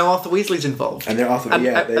 Like, And they know Arthur Weasley's involved. And they're Arthur. And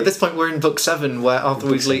yeah, at this point, we're in book 7, where Arthur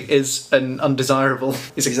Weasley is an undesirable.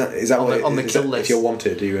 is that on what the, on the is kill that list? If you're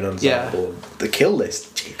wanted, are you an undesirable? The kill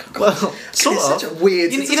list. Gee, God. Well, sort It's of. such a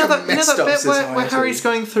weird. You it's know such a that messed up bit where society. Harry's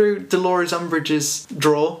going through Dolores Umbridge's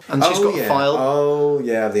drawer and she's got yeah. a file. Oh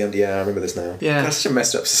yeah, I remember this now. Yeah. That's such a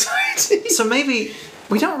messed up society. So maybe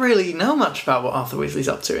we don't really know much about what Arthur Weasley's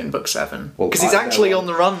up to in book 7 Well, because he's I know actually one. on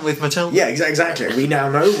the run with Matilda. Yeah, exactly. We now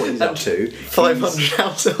know what he's up to. 500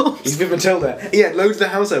 house elves. He's with Matilda. Yeah, loads of the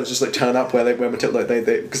house elves just like turn up where Matilda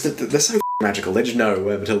because they're so magical. They just know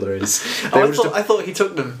where Matilda is. They all just I thought he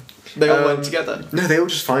took them. They all went together. No, they all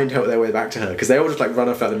just find their way back to her because they all just like run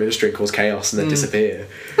off out the Ministry and cause chaos and then disappear.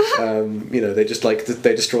 They just like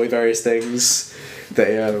they destroy various things.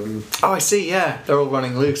 They Oh, I see. Yeah, they're all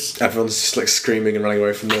running loose. everyone's just like screaming and running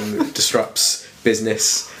away from them. It disrupts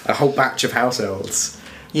business. A whole batch of house elves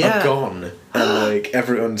Yeah. are gone,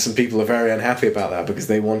 and some people are very unhappy about that because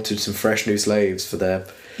they wanted some fresh new slaves for their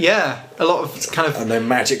Yeah, a lot of kind of and their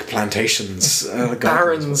magic plantations. Oh, God,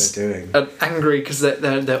 barons that's what they're doing. are angry because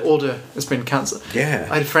their order has been cancelled. Yeah.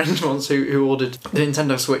 I had a friend once who ordered the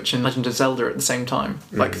Nintendo Switch and Legend of Zelda at the same time,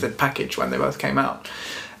 like the package when they both came out,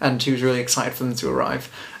 and he was really excited for them to arrive.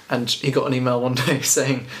 And he got an email one day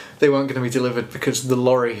saying they weren't going to be delivered because the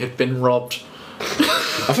lorry had been robbed.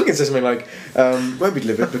 I think it says something like, won't be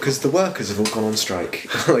delivered because the workers have all gone on strike.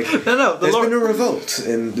 No, there's been a revolt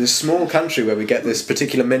in this small country where we get this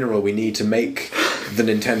particular mineral we need to make the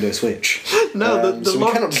Nintendo Switch. No, the so we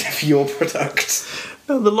lorry- cannot deliver your product.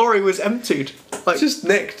 No, the lorry was emptied. Like, Just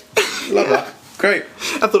nicked. Love that. Great.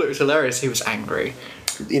 I thought it was hilarious. He was angry.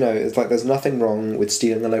 It's like there's nothing wrong with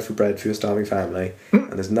stealing a loaf of bread for your starving family,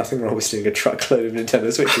 and there's nothing wrong with stealing a truckload of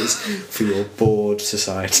Nintendo Switches for your bored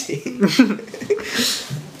society.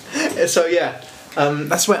 So yeah,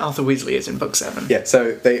 that's where Arthur Weasley is in book 7. Yeah,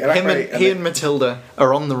 so they evaporate. He and Matilda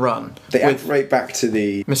are on the run they with evaporate back to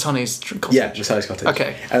the Miss Honey's cottage. Yeah, Miss Honey's cottage.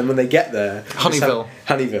 Okay. And when they get there, Honeyville.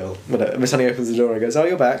 Whatever. Miss Honey opens the door and goes, "Oh,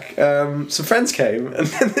 you're back. Some friends came," and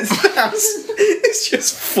then this house is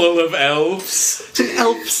just full of elves. It's an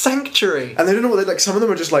elf sanctuary. And they don't know what they like. Some of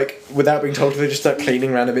them are just like, without being told, they just start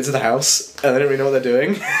cleaning random bits of the house, and they don't really know what they're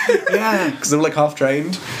doing. Yeah. Because they're all like half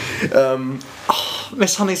trained.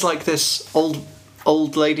 Miss Honey's like this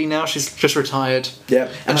old lady now. She's just retired. Yeah.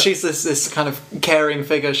 And she's this kind of caring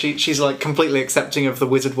figure. She's like completely accepting of the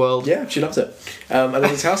wizard world. Yeah, she loves it. And then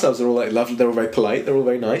these house elves are all like lovely. They're all very polite. They're all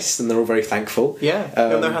very nice, and they're all very thankful. Yeah.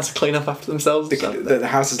 They know how to clean up after themselves. The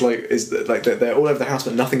house is like they're all over the house,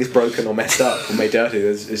 but nothing is broken or messed up or made dirty.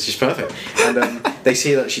 It's just perfect. And they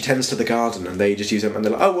see that she tends to the garden, and they just use them, and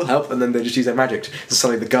they're like, "Oh, we'll help," and then they just use their magic. So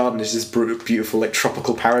suddenly, the garden is this beautiful, like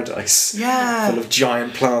tropical paradise, full of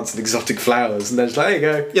giant plants and exotic flowers, and they're just like, "There you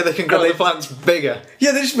go." Yeah, they can grow the plants bigger.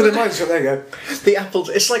 Yeah, they just with their minds. There you go. The apples.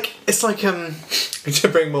 It's like to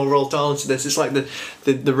bring more Roald Dahl into this. It's like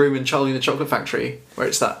the room in Charlie and the Chocolate Factory where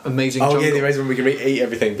it's that amazing. Oh jungle. yeah, the amazing one we can eat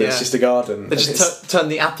everything, but it's just a garden. They just turn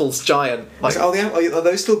the apples giant. Like, oh, are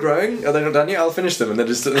those still growing? Are they not done yet? I'll finish them, and then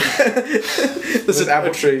just there's an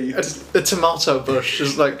apple tree, a tomato bush,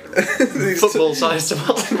 just like football-sized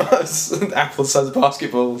tomatoes, apple-sized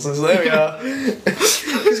basketballs. And so there we are.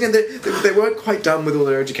 Because again, they weren't quite done with all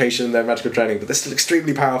their education and their magical training, but they're still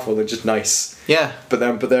extremely powerful. They're just nice. Yeah. But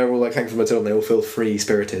they're all like thankful for Matilda. And they all feel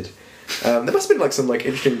free-spirited. There must have been like some like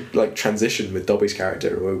interesting like transition with Dobby's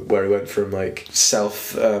character where he went from like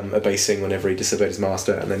abasing whenever he disobeyed his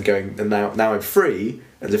master and then going and now I'm free,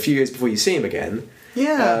 and a few years before you see him again,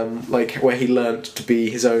 like where he learnt to be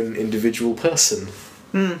his own individual person.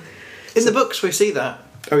 In the books we see that.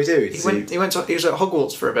 Oh, we do. He was at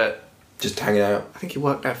Hogwarts for a bit, just hanging out. I think he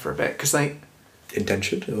worked there for a bit because they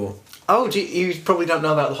intentioned or you probably don't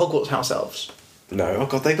know about the Hogwarts house elves. No. Oh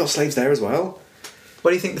god, they've got slaves there as well.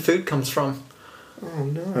 Where do you think the food comes from? Oh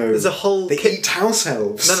no. There's a whole... They eat house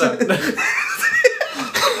elves. No.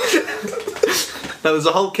 No, there's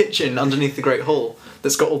a whole kitchen underneath the Great Hall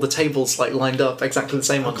that's got all the tables like lined up exactly the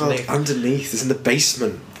same underneath. God, underneath. It's in the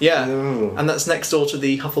basement. Yeah. Oh. And that's next door to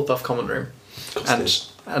the Hufflepuff common room.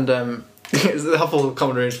 And the Hufflepuff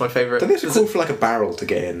common room is my favourite. Don't they have to call for like a barrel to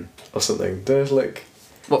get in or something? There's like...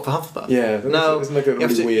 What, for Hufflepuff? Yeah, no. It's like a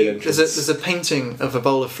really weird entrance. There's a painting of a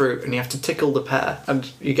bowl of fruit and you have to tickle the pear and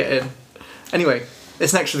you get in. Anyway,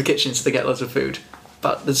 it's next to the kitchen so they get loads of food.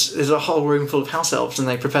 But there's a whole room full of house elves and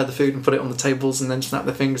they prepare the food and put it on the tables and then snap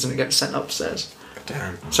their fingers and it gets sent upstairs.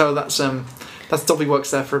 Damn. So that's Dobby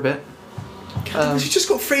works there for a bit. He just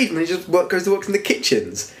got freed and he just goes to work in the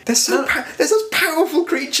kitchens. They're such powerful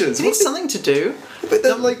creatures. He needs something to do. But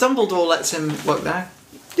Dumbledore lets him work there.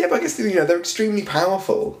 Yeah, but I guess they're extremely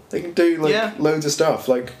powerful. They can do loads of stuff.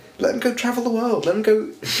 Like let him go travel the world. Let him go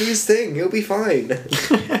do his thing. He'll be fine.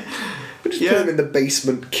 We'll just put him in the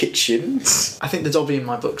basement kitchens. I think the Dobby in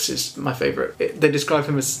my books is my favourite. They describe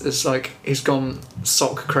him as like he's gone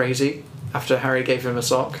sock crazy after Harry gave him a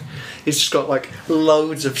sock. He's just got like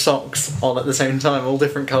loads of socks on at the same time, all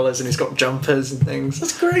different colours, and he's got jumpers and things.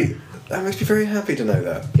 That's great. That makes me very happy to know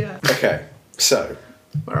that. Yeah. Okay, so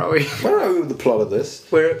where are we? Where are we with the plot of this?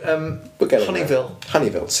 We're getting Honeyville. There.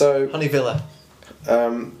 Honeyville. So Honeyvilla.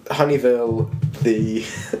 Honeyville, the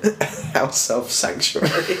house elf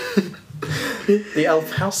sanctuary. The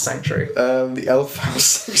elf house sanctuary. The elf house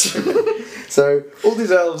sanctuary. So all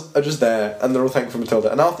these elves are just there, and they're all thankful for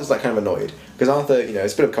Matilda. And Arthur's like kind of annoyed because Arthur,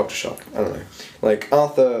 it's a bit of a culture shock. I don't know. Like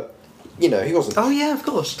Arthur, he wasn't. Oh yeah, of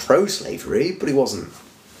course. Pro-slavery, but he wasn't.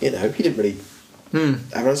 He didn't really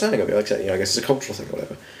have an understanding of it. Like I said, I guess it's a cultural thing or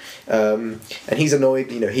whatever. And he's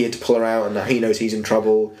annoyed. He had to pull her out, and now he knows he's in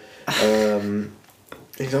trouble.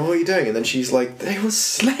 He's like, "What are you doing?" And then she's like, "They were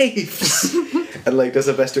slaves," and like does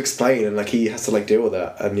her best to explain, and like he has to like deal with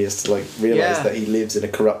that, and he has to like realise that he lives in a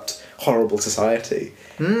corrupt, horrible society,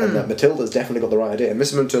 and that Matilda's definitely got the right idea. And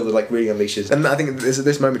Miss Matilda like really unleashes, and I think at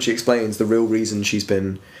this moment she explains the real reason she's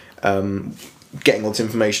been getting all this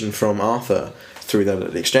information from Arthur through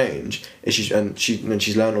the exchange is she's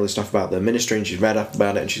learned all this stuff about the ministry, and she's read up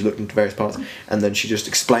about it, and she's looked into various parts, and then she just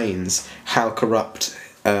explains how corrupt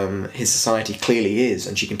his society clearly is,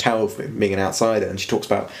 and she can tell from being an outsider, and she talks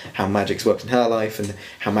about how magic's worked in her life and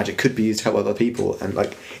how magic could be used to help other people, and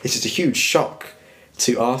like it's just a huge shock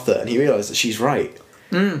to Arthur, and he realises that she's right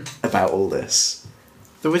about all this.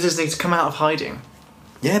 The wizards need to come out of hiding.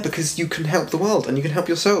 Yeah, because you can help the world and you can help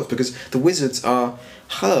yourselves, because the wizards are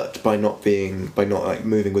hurt by not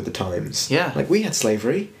moving with the times. Yeah, like we had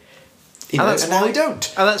slavery, and now we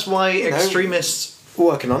don't. And that's why extremists.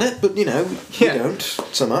 Working on it, but we don't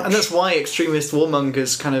so much. And that's why extremist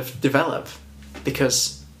warmongers kind of develop,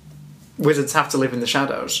 because wizards have to live in the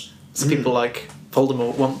shadows. So people like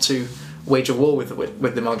Voldemort want to wage a war with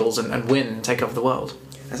the Muggles and win and take over the world.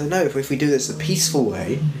 As I know, if we do this a peaceful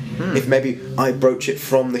way, if maybe I broach it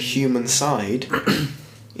from the human side,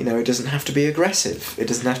 it doesn't have to be aggressive. It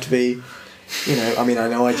doesn't have to be. I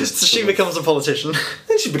know I just... So she becomes a politician.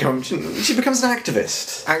 Then she becomes an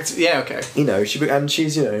activist. Yeah, okay.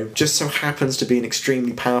 She's, just so happens to be an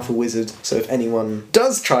extremely powerful wizard, so if anyone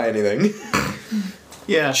does try anything,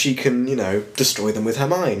 she can, destroy them with her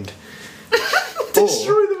mind.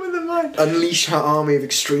 Destroy them with her mind. Unleash her army of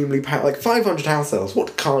extremely like 500 house elves.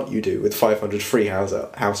 What can't you do with 500 free house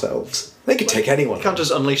elves? They could take anyone. You can't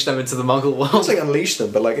just unleash them into the Muggle I'm not world. saying unleash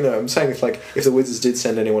them, but like, you know, I'm saying if the wizards did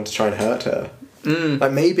send anyone to try and hurt her,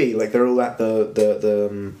 like maybe like they're all at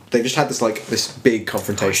the they just had this big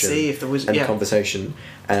confrontation I see, if the wizard- and yeah. conversation,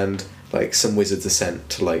 and like some wizards are sent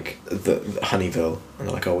to like the Honeyville, and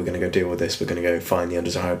they're like, oh, we're going to go deal with this. We're going to go find the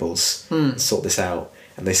Undesirables, and sort this out,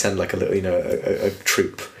 and they send like a little, you know, a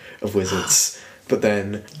troop of wizards. But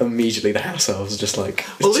then immediately the house elves just like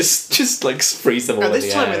just like freeze them all. At in this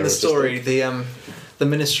the time air in the and just, story, like- the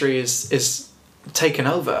Ministry is taken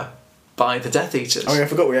over by the Death Eaters. Oh yeah, I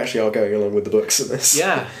forgot we actually are going along with the books in this.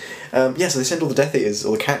 Yeah. So they send all the Death Eaters,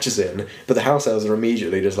 all the catchers in, but the house elves are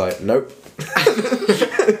immediately just like, nope.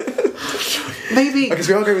 Maybe Because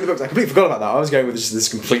we are going with the books. I completely forgot about that. I was going with just this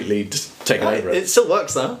completely just taking over it. it still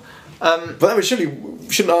works though. But that was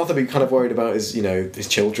shouldn't Arthur be kind of worried about his, you know, his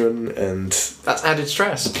children and That's added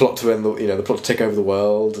stress. the plot to end the plot to take over the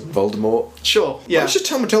world and Voldemort? Sure. Yeah. Let's just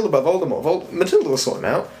tell Matilda about Voldemort. Matilda will sort him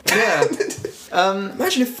out. Yeah.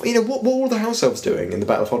 Imagine if, you know, what were all the house elves doing in the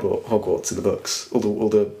Battle of Hogwarts in the books? All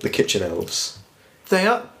the kitchen elves. They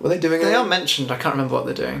are. Were they doing They anything? are mentioned. I can't remember what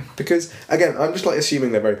they're doing. Because again, I'm just like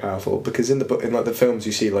assuming they're very powerful. Because in the book, in like the films,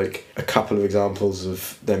 you see like a couple of examples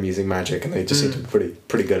of them using magic, and they just seem to be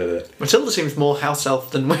pretty good at it. Matilda seems more house elf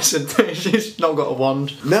than wizard. She's not got a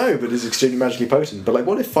wand. No, but is extremely magically potent. But like,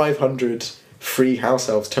 what if 500 free house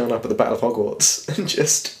elves turn up at the Battle of Hogwarts and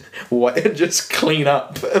just clean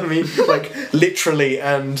up? I mean, like literally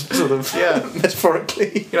and sort of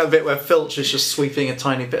metaphorically. You know the bit where Filch is just sweeping a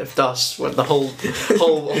tiny bit of dust when the whole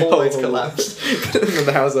hallway's collapsed. And then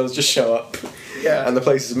the house elves just show up. Yeah. And the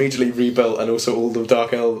place is immediately rebuilt, and also all the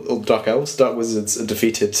dark wizards are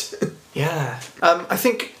defeated. Yeah. I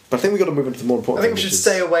think But I think we got to move into the more important. I think we thing, should which is-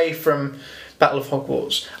 stay away from Battle of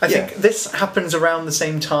Hogwarts. I Yeah. think this happens around the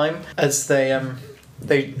same time as they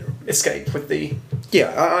escape with the.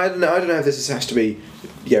 Yeah, I don't know. I don't know if this has to be.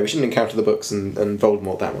 Yeah, we shouldn't encounter the books and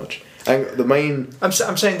Voldemort that much. And the main. I'm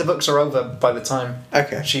saying the books are over by the time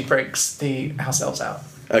Okay. she breaks the house elves out.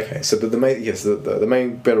 Okay, so the main the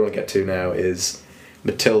main bit I want to get to now is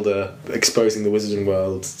Matilda exposing the wizarding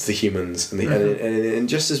world to the humans, and and in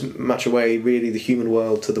just as much a way, really, the human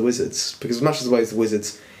world to the wizards. Because as much as the ways the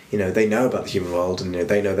wizards, you know, they know about the human world, and you know,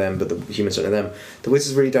 they know them, but the humans don't know them. The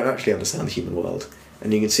wizards really don't actually understand the human world,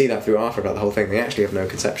 and you can see that through Arthur about the whole thing. They actually have no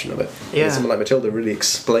conception of it. Yeah. And someone like Matilda really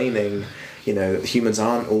explaining, you know, that the humans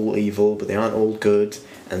aren't all evil, but they aren't all good,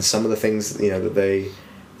 and some of the things, you know, that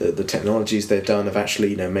the technologies they've done have actually,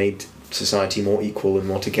 you know, made society more equal and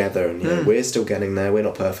more together, and you know, we're still getting there. We're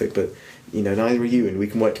not perfect, but you know, neither are you, and we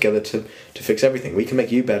can work together to fix everything. We can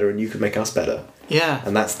make you better, and you can make us better. Yeah.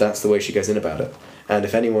 And that's the way she goes in about it. And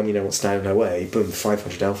if anyone, you know, wants to stand in her way, boom,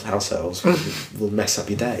 500 house elves will mess up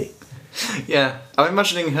your day. Yeah, I'm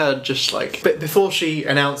imagining her just like before she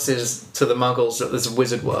announces to the Muggles that there's a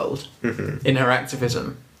wizard world. In her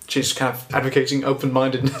activism, she's kind of advocating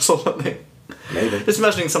open-mindedness or something. Maybe. Just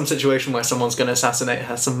imagining some situation where someone's going to assassinate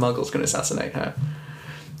her, some Muggle's going to assassinate her,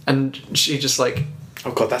 and she just like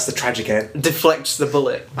Oh god, that's the tragic end. deflects the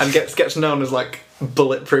bullet and gets known as like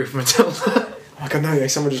bulletproof Matilda. Oh god, no, yeah,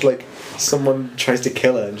 someone tries to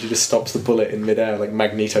kill her and she just stops the bullet in midair, like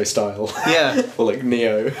Magneto style. Yeah. Or like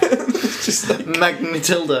Neo. It's just like...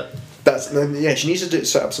 Matilda. She needs to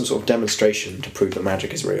set up some sort of demonstration to prove that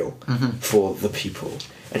magic is real for the people.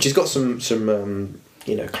 And she's got some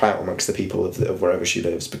you know, clout amongst the people of wherever she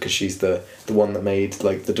lives, because she's the one that made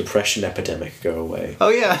like the depression epidemic go away. Oh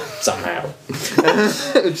yeah. Somehow.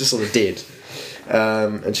 It just sort of did.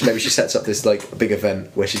 And maybe she sets up this like big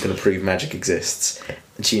event where she's going to prove magic exists,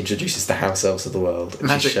 and she introduces the house elves of the world,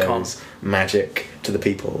 and she shows magic to the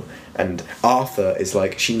people. And Arthur is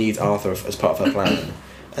like, she needs Arthur as part of her plan,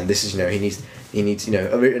 and this is, you know, he needs, you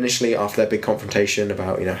know, initially after that big confrontation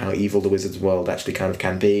about, you know, how evil the wizard's world actually kind of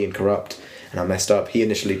can be and corrupt and how messed up, he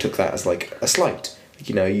initially took that as like a slight. Like,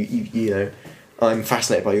 you know, you know, I'm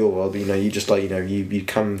fascinated by your world, but you know, you just like, you know, you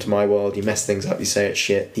come to my world, you mess things up, you say it's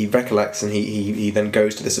shit. He recollects, and he then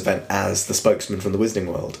goes to this event as the spokesman from the Wizarding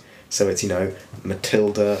World. So it's, you know,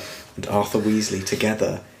 Matilda and Arthur Weasley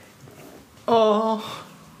together. Oh,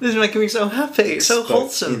 this is making me so happy. It's so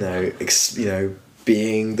wholesome. You know,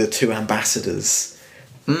 being the two ambassadors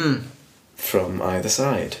from either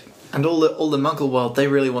side. And all the Muggle world, they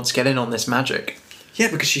really want to get in on this magic. Yeah,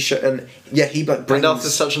 because he like brings. And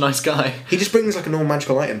Arthur's such a nice guy. He just brings like a normal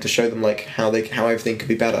magical item to show them like how everything could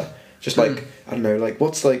be better. Just like I don't know, like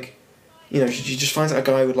what's like, you know, she just finds out a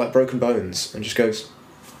guy with like broken bones and just goes,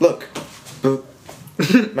 look,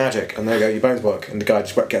 magic, and there you go, your bones work. And the guy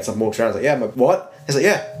just gets up and walks around. He's like, yeah, what? He's like,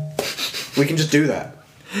 yeah, we can just do that.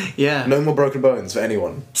 Yeah. No more broken bones for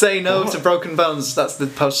anyone. Say no to broken bones. That's the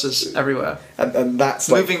posters everywhere. And that's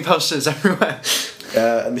like, Moving posters everywhere.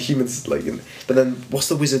 and the humans like. But then, what's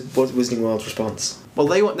the Wizarding World's response? Well,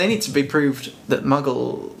 they need to be proved that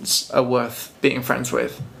Muggles are worth being friends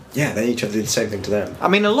with. Yeah, they need to do the same thing to them. I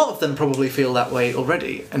mean, a lot of them probably feel that way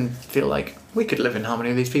already and feel like we could live in harmony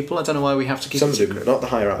with these people. I don't know why we have to keep. Some do, not the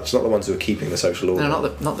higher ups, not the ones who are keeping the social order. No,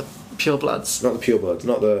 not the purebloods. Not the purebloods,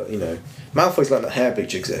 not the, you know... Malfoy's learned that hair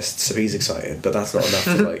bleach exists, so he's excited, but that's not enough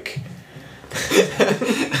to, like...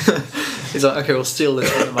 He's like, okay, we'll steal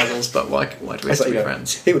this from the Muggles, but why do we have to be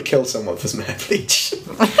friends? He would kill someone for some hair bleach.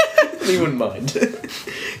 He wouldn't mind.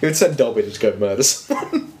 He would send Dobby to go murder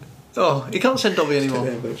someone. Oh, he can't send Dobby anymore.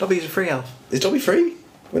 Yeah, Dobby's a free elf. Is Dobby free?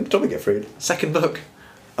 When did Dobby get freed? Second book.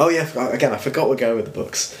 Oh yeah, again, I forgot we're going with the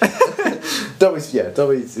books. Dobby's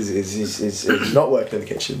is not working in the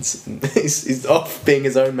kitchens. He's off being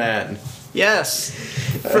his own man. Yes.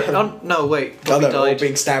 No, wait. Oh Dobby no, or died.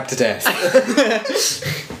 being stabbed to death.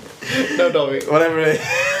 No, Dobby. Whatever it is.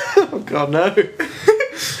 Oh god, no.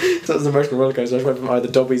 So that's an emotional rollercoaster. I went from either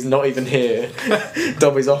Dobby's not even here,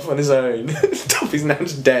 Dobby's off on his own, Dobby's now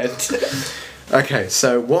just dead. Okay,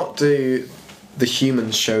 so what do the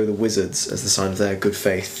humans show the wizards as the sign of their good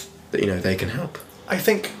faith that, you know, they can help? I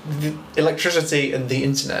think the electricity and the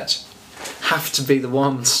internet have to be the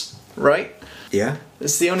ones, right? Yeah.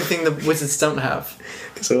 It's the only thing the wizards don't have.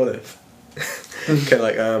 So what if? Okay,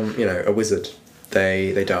 like you know, a wizard,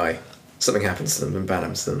 they die. Something happens to them and bad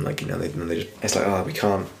happens to them. Like, you know, they just, it's like, oh, we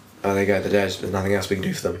can't. Oh, they go, they're dead. There's nothing else we can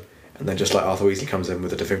do for them. And then just like Arthur Weasley comes in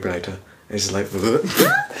with a defibrillator, and he's just like,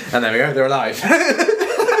 and there we go, they're alive.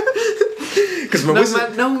 Because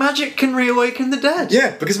No magic can reawaken the dead.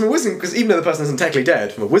 Yeah, because even though the person isn't technically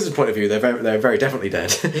dead, from a wizard's point of view, they're very definitely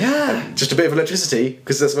dead. Yeah. And just a bit of electricity,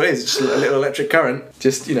 because that's what it is. Just a little electric current.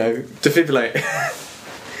 Just, you know, defibrillate.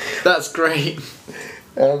 That's great.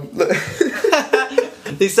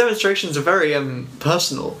 These demonstrations are very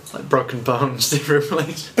personal, like broken bones,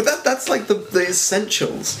 defibrillate. But that's like the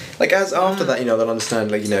essentials. Like, as after that, you know, they'll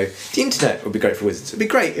understand, like, you know, the internet would be great for wizards. It'd be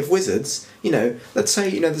great if wizards, you know, let's say,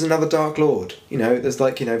 you know, there's another Dark Lord, you know, there's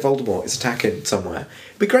like, you know, Voldemort is attacking somewhere.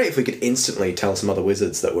 It'd be great if we could instantly tell some other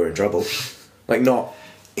wizards that we're in trouble. Like, not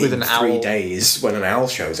With in an 3 owl. days when an owl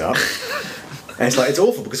shows up. And it's like, it's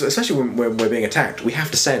awful, because especially when we're being attacked, we have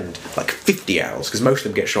to send like 50 owls, because most of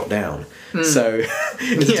them get shot down. So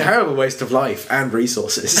it's a terrible waste of life and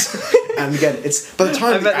resources. And again, it's by the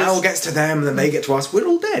time the owl gets to them and then they get to us, we're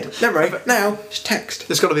all dead. Never mind. Now, just text.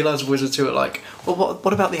 There's got to be loads of wizards who are like, well,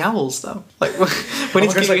 what about the owls though? Like, we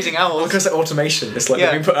need to keep using owls. Because like automation, it's like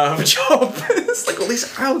Yeah. being put out of a job. It's like all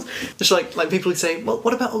these owls. Just like people who say, well,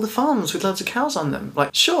 what about all the farms with loads of cows on them?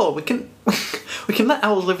 Like, sure, we can let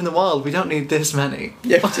owls live in the wild. We don't need this many.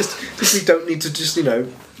 Yeah, just we don't need to just, you know,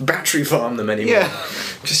 battery farm them anymore. Yeah.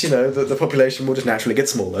 Just, you know, the population will just naturally get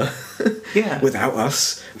smaller. Yeah. Without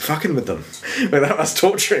us fucking with them. Without us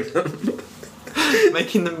torturing them.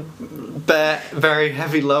 Making them bear very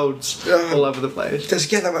heavy loads all over the place. Just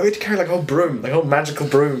get that, we had to carry like a whole broom, like a whole magical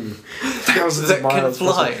broom. Thousands That of miles. can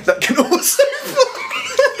fly. That can also fly.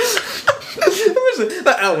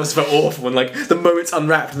 That owl must have felt awful when, like, the moment's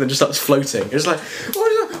unwrapped and then just starts floating. It's like,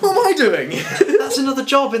 what am I doing? That's another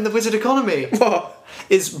job in the wizard economy. What?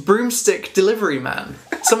 Is broomstick delivery man.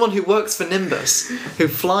 Someone who works for Nimbus, who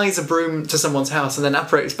flies a broom to someone's house and then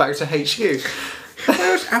apparates back to HQ. I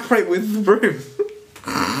just apparate with the broom.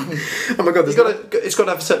 Oh my god, It's got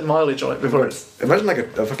to have a certain mileage on it before it's... Imagine like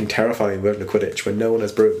a fucking terrifying version of Quidditch where no one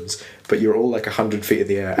has brooms, but you're all like 100 feet in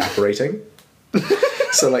the air apparating.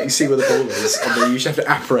 So like you see where the ball is, and then you just have to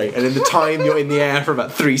apparate, and in the time you're in the air for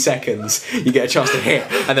about 3 seconds, you get a chance to hit,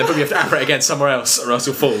 and then probably have to apparate again somewhere else, or else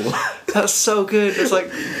you'll fall. That's so good. It's like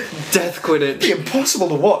death Quidditch. It'd be impossible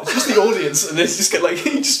to watch. Just the audience, and it's just get like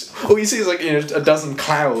all you see is like, you know, a dozen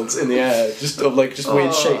clouds in the air, just of like just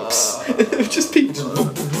weird shapes, just people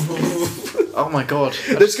just. Oh my god.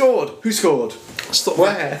 They scored. Who scored?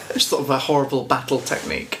 Where? Just thought of a horrible battle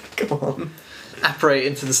technique. Come on. Apparate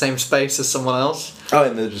into the same space as someone else. Oh,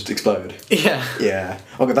 and they just explode. Yeah. Yeah.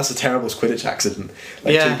 Oh god, that's a terrible Quidditch accident.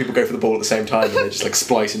 Like Yeah. 2 people go for the ball at the same time and they just like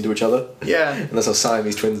splice into each other. Yeah. And that's how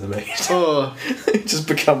Siamese twins are made. Oh. Just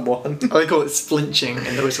become one. Oh, they call it splinching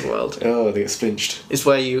in the wizard world. Oh, they get splinched. It's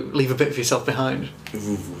where you leave a bit of yourself behind.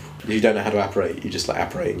 Ooh. If you don't know how to apparate, you just like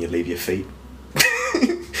apparate and you leave your feet.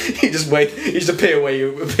 You just wait. You just appear where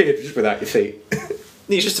you appeared just without your feet.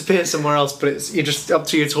 You just appear somewhere else, but you're just up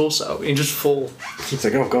to your torso. You just fall. It's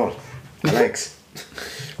like, oh god, my legs.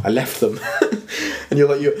 I left them. And you're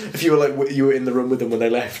like, if you were in the room with them when they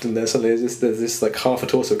left, and there's this like half a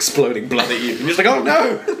torso exploding blood at you, and you're just like, oh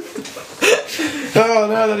no. Oh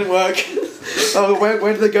no, that didn't work. Oh,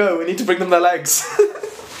 where did they go? We need to bring them their legs.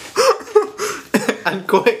 And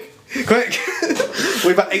quick. Quick!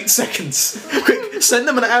 We've about 8 seconds. Quick, send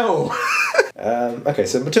them an owl. Okay,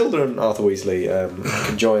 so Matilda and Arthur Weasley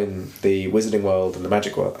can join the Wizarding World and the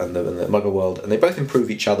Magic World and the Muggle World, and they both improve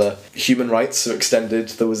each other. Human rights are extended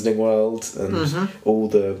to the Wizarding World, and all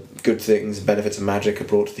the good things and benefits of magic are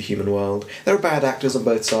brought to the human world. There are bad actors on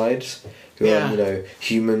both sides who are,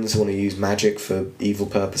 humans who want to use magic for evil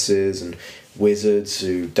purposes, and wizards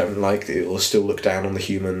who don't like it or still look down on the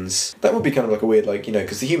humans. That would be kind of like a weird,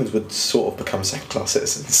 because the humans would sort of become second-class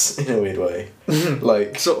citizens in a weird way.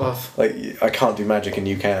 Sort of. Like, I can't do magic and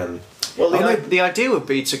you can. Well, the idea would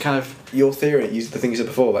be to kind of... Your theory, the thing you said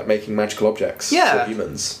before, like making magical objects for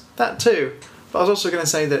humans. That too. But I was also going to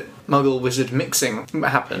say that Muggle-Wizard mixing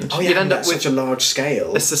happened. Oh yeah, you'd end up with such a large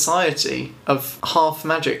scale. a society of half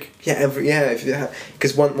magic. Yeah,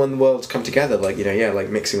 because when the worlds come together, like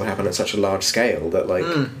mixing will happen at such a large scale that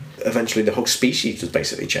eventually the whole species would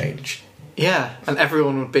basically change. Yeah, and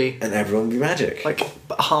everyone would be magic. like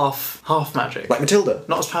half magic. Like Matilda.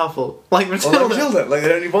 Not as powerful. Like Matilda. Or like Matilda. Like they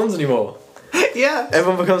don't need wands anymore. Yeah.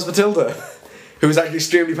 Everyone becomes Matilda, who is actually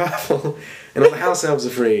extremely powerful, and all the house elves are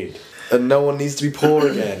freed, and no one needs to be poor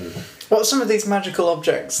again. What are some of these magical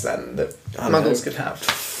objects then that Muggles could have?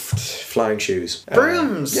 Flying shoes.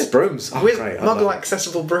 Brooms! Yes, brooms. Oh, With great. Muggle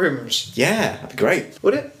accessible brooms. Yeah, that'd be great.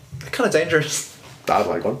 Would it? They're kind of dangerous. I'd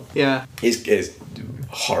like one. Yeah. It is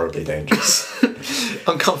horribly dangerous.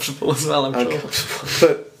 Uncomfortable as well, I'm sure.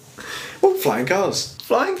 But, flying cars.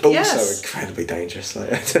 Flying? Also Yes. incredibly dangerous.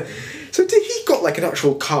 So he got like an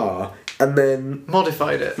actual car and then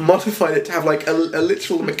Modified it to have like a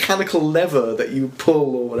literal mechanical lever that you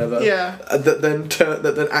pull or whatever. Yeah. That then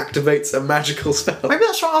activates a magical spell. Maybe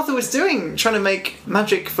that's what Arthur was doing, trying to make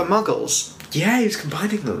magic for Muggles. Yeah, he was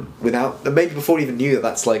combining them without. Maybe before he even knew that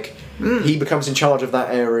that's like he becomes in charge of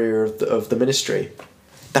that area of the Ministry.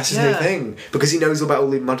 That's his new thing because he knows about all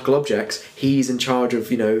the magical objects. He's in charge of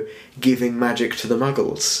giving magic to the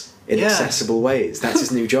Muggles in accessible ways. That's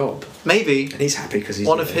his new job. Maybe. And he's happy because he's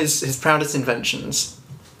one of his proudest inventions,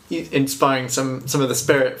 inspiring some of the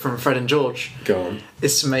spirit from Fred and George. Go on.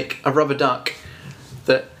 Is to make a rubber duck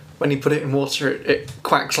that when you put it in water it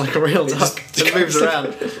quacks like a real duck. It moves around.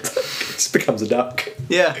 It just becomes a duck.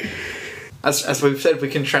 Yeah. As we've said, we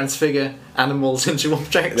can transfigure animals into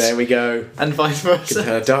objects. There we go. And vice You can versa.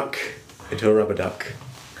 turn a duck into a rubber duck,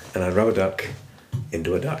 and a rubber duck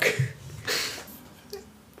into a duck.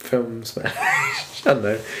 Film smash. I don't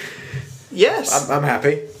know. Yes. I'm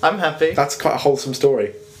happy. I'm happy. That's quite a wholesome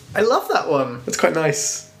story. I love that one. That's quite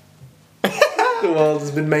nice. The world has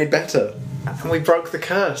been made better. And we broke the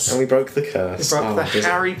curse. And we broke the curse. We broke the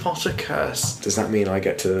Harry Potter curse. Does that mean I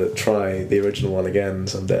get to try the original one again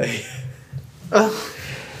someday?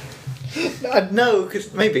 No,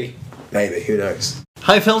 because maybe. Maybe, who knows?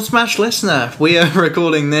 Hi Film Smash listener, we are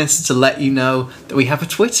recording this to let you know that we have a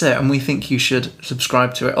Twitter and we think you should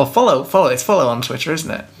subscribe to it. Or follow, it's follow on Twitter, isn't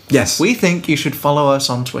it? Yes. We think you should follow us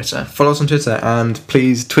on Twitter. Follow us on Twitter and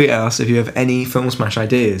please tweet at us if you have any Film Smash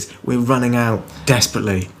ideas. We're running out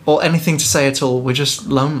desperately. Or anything to say at all, we're just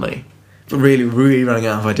lonely. We're really, really running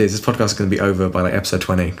out of ideas. This podcast is going to be over by episode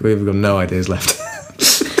 20. We've got no ideas left.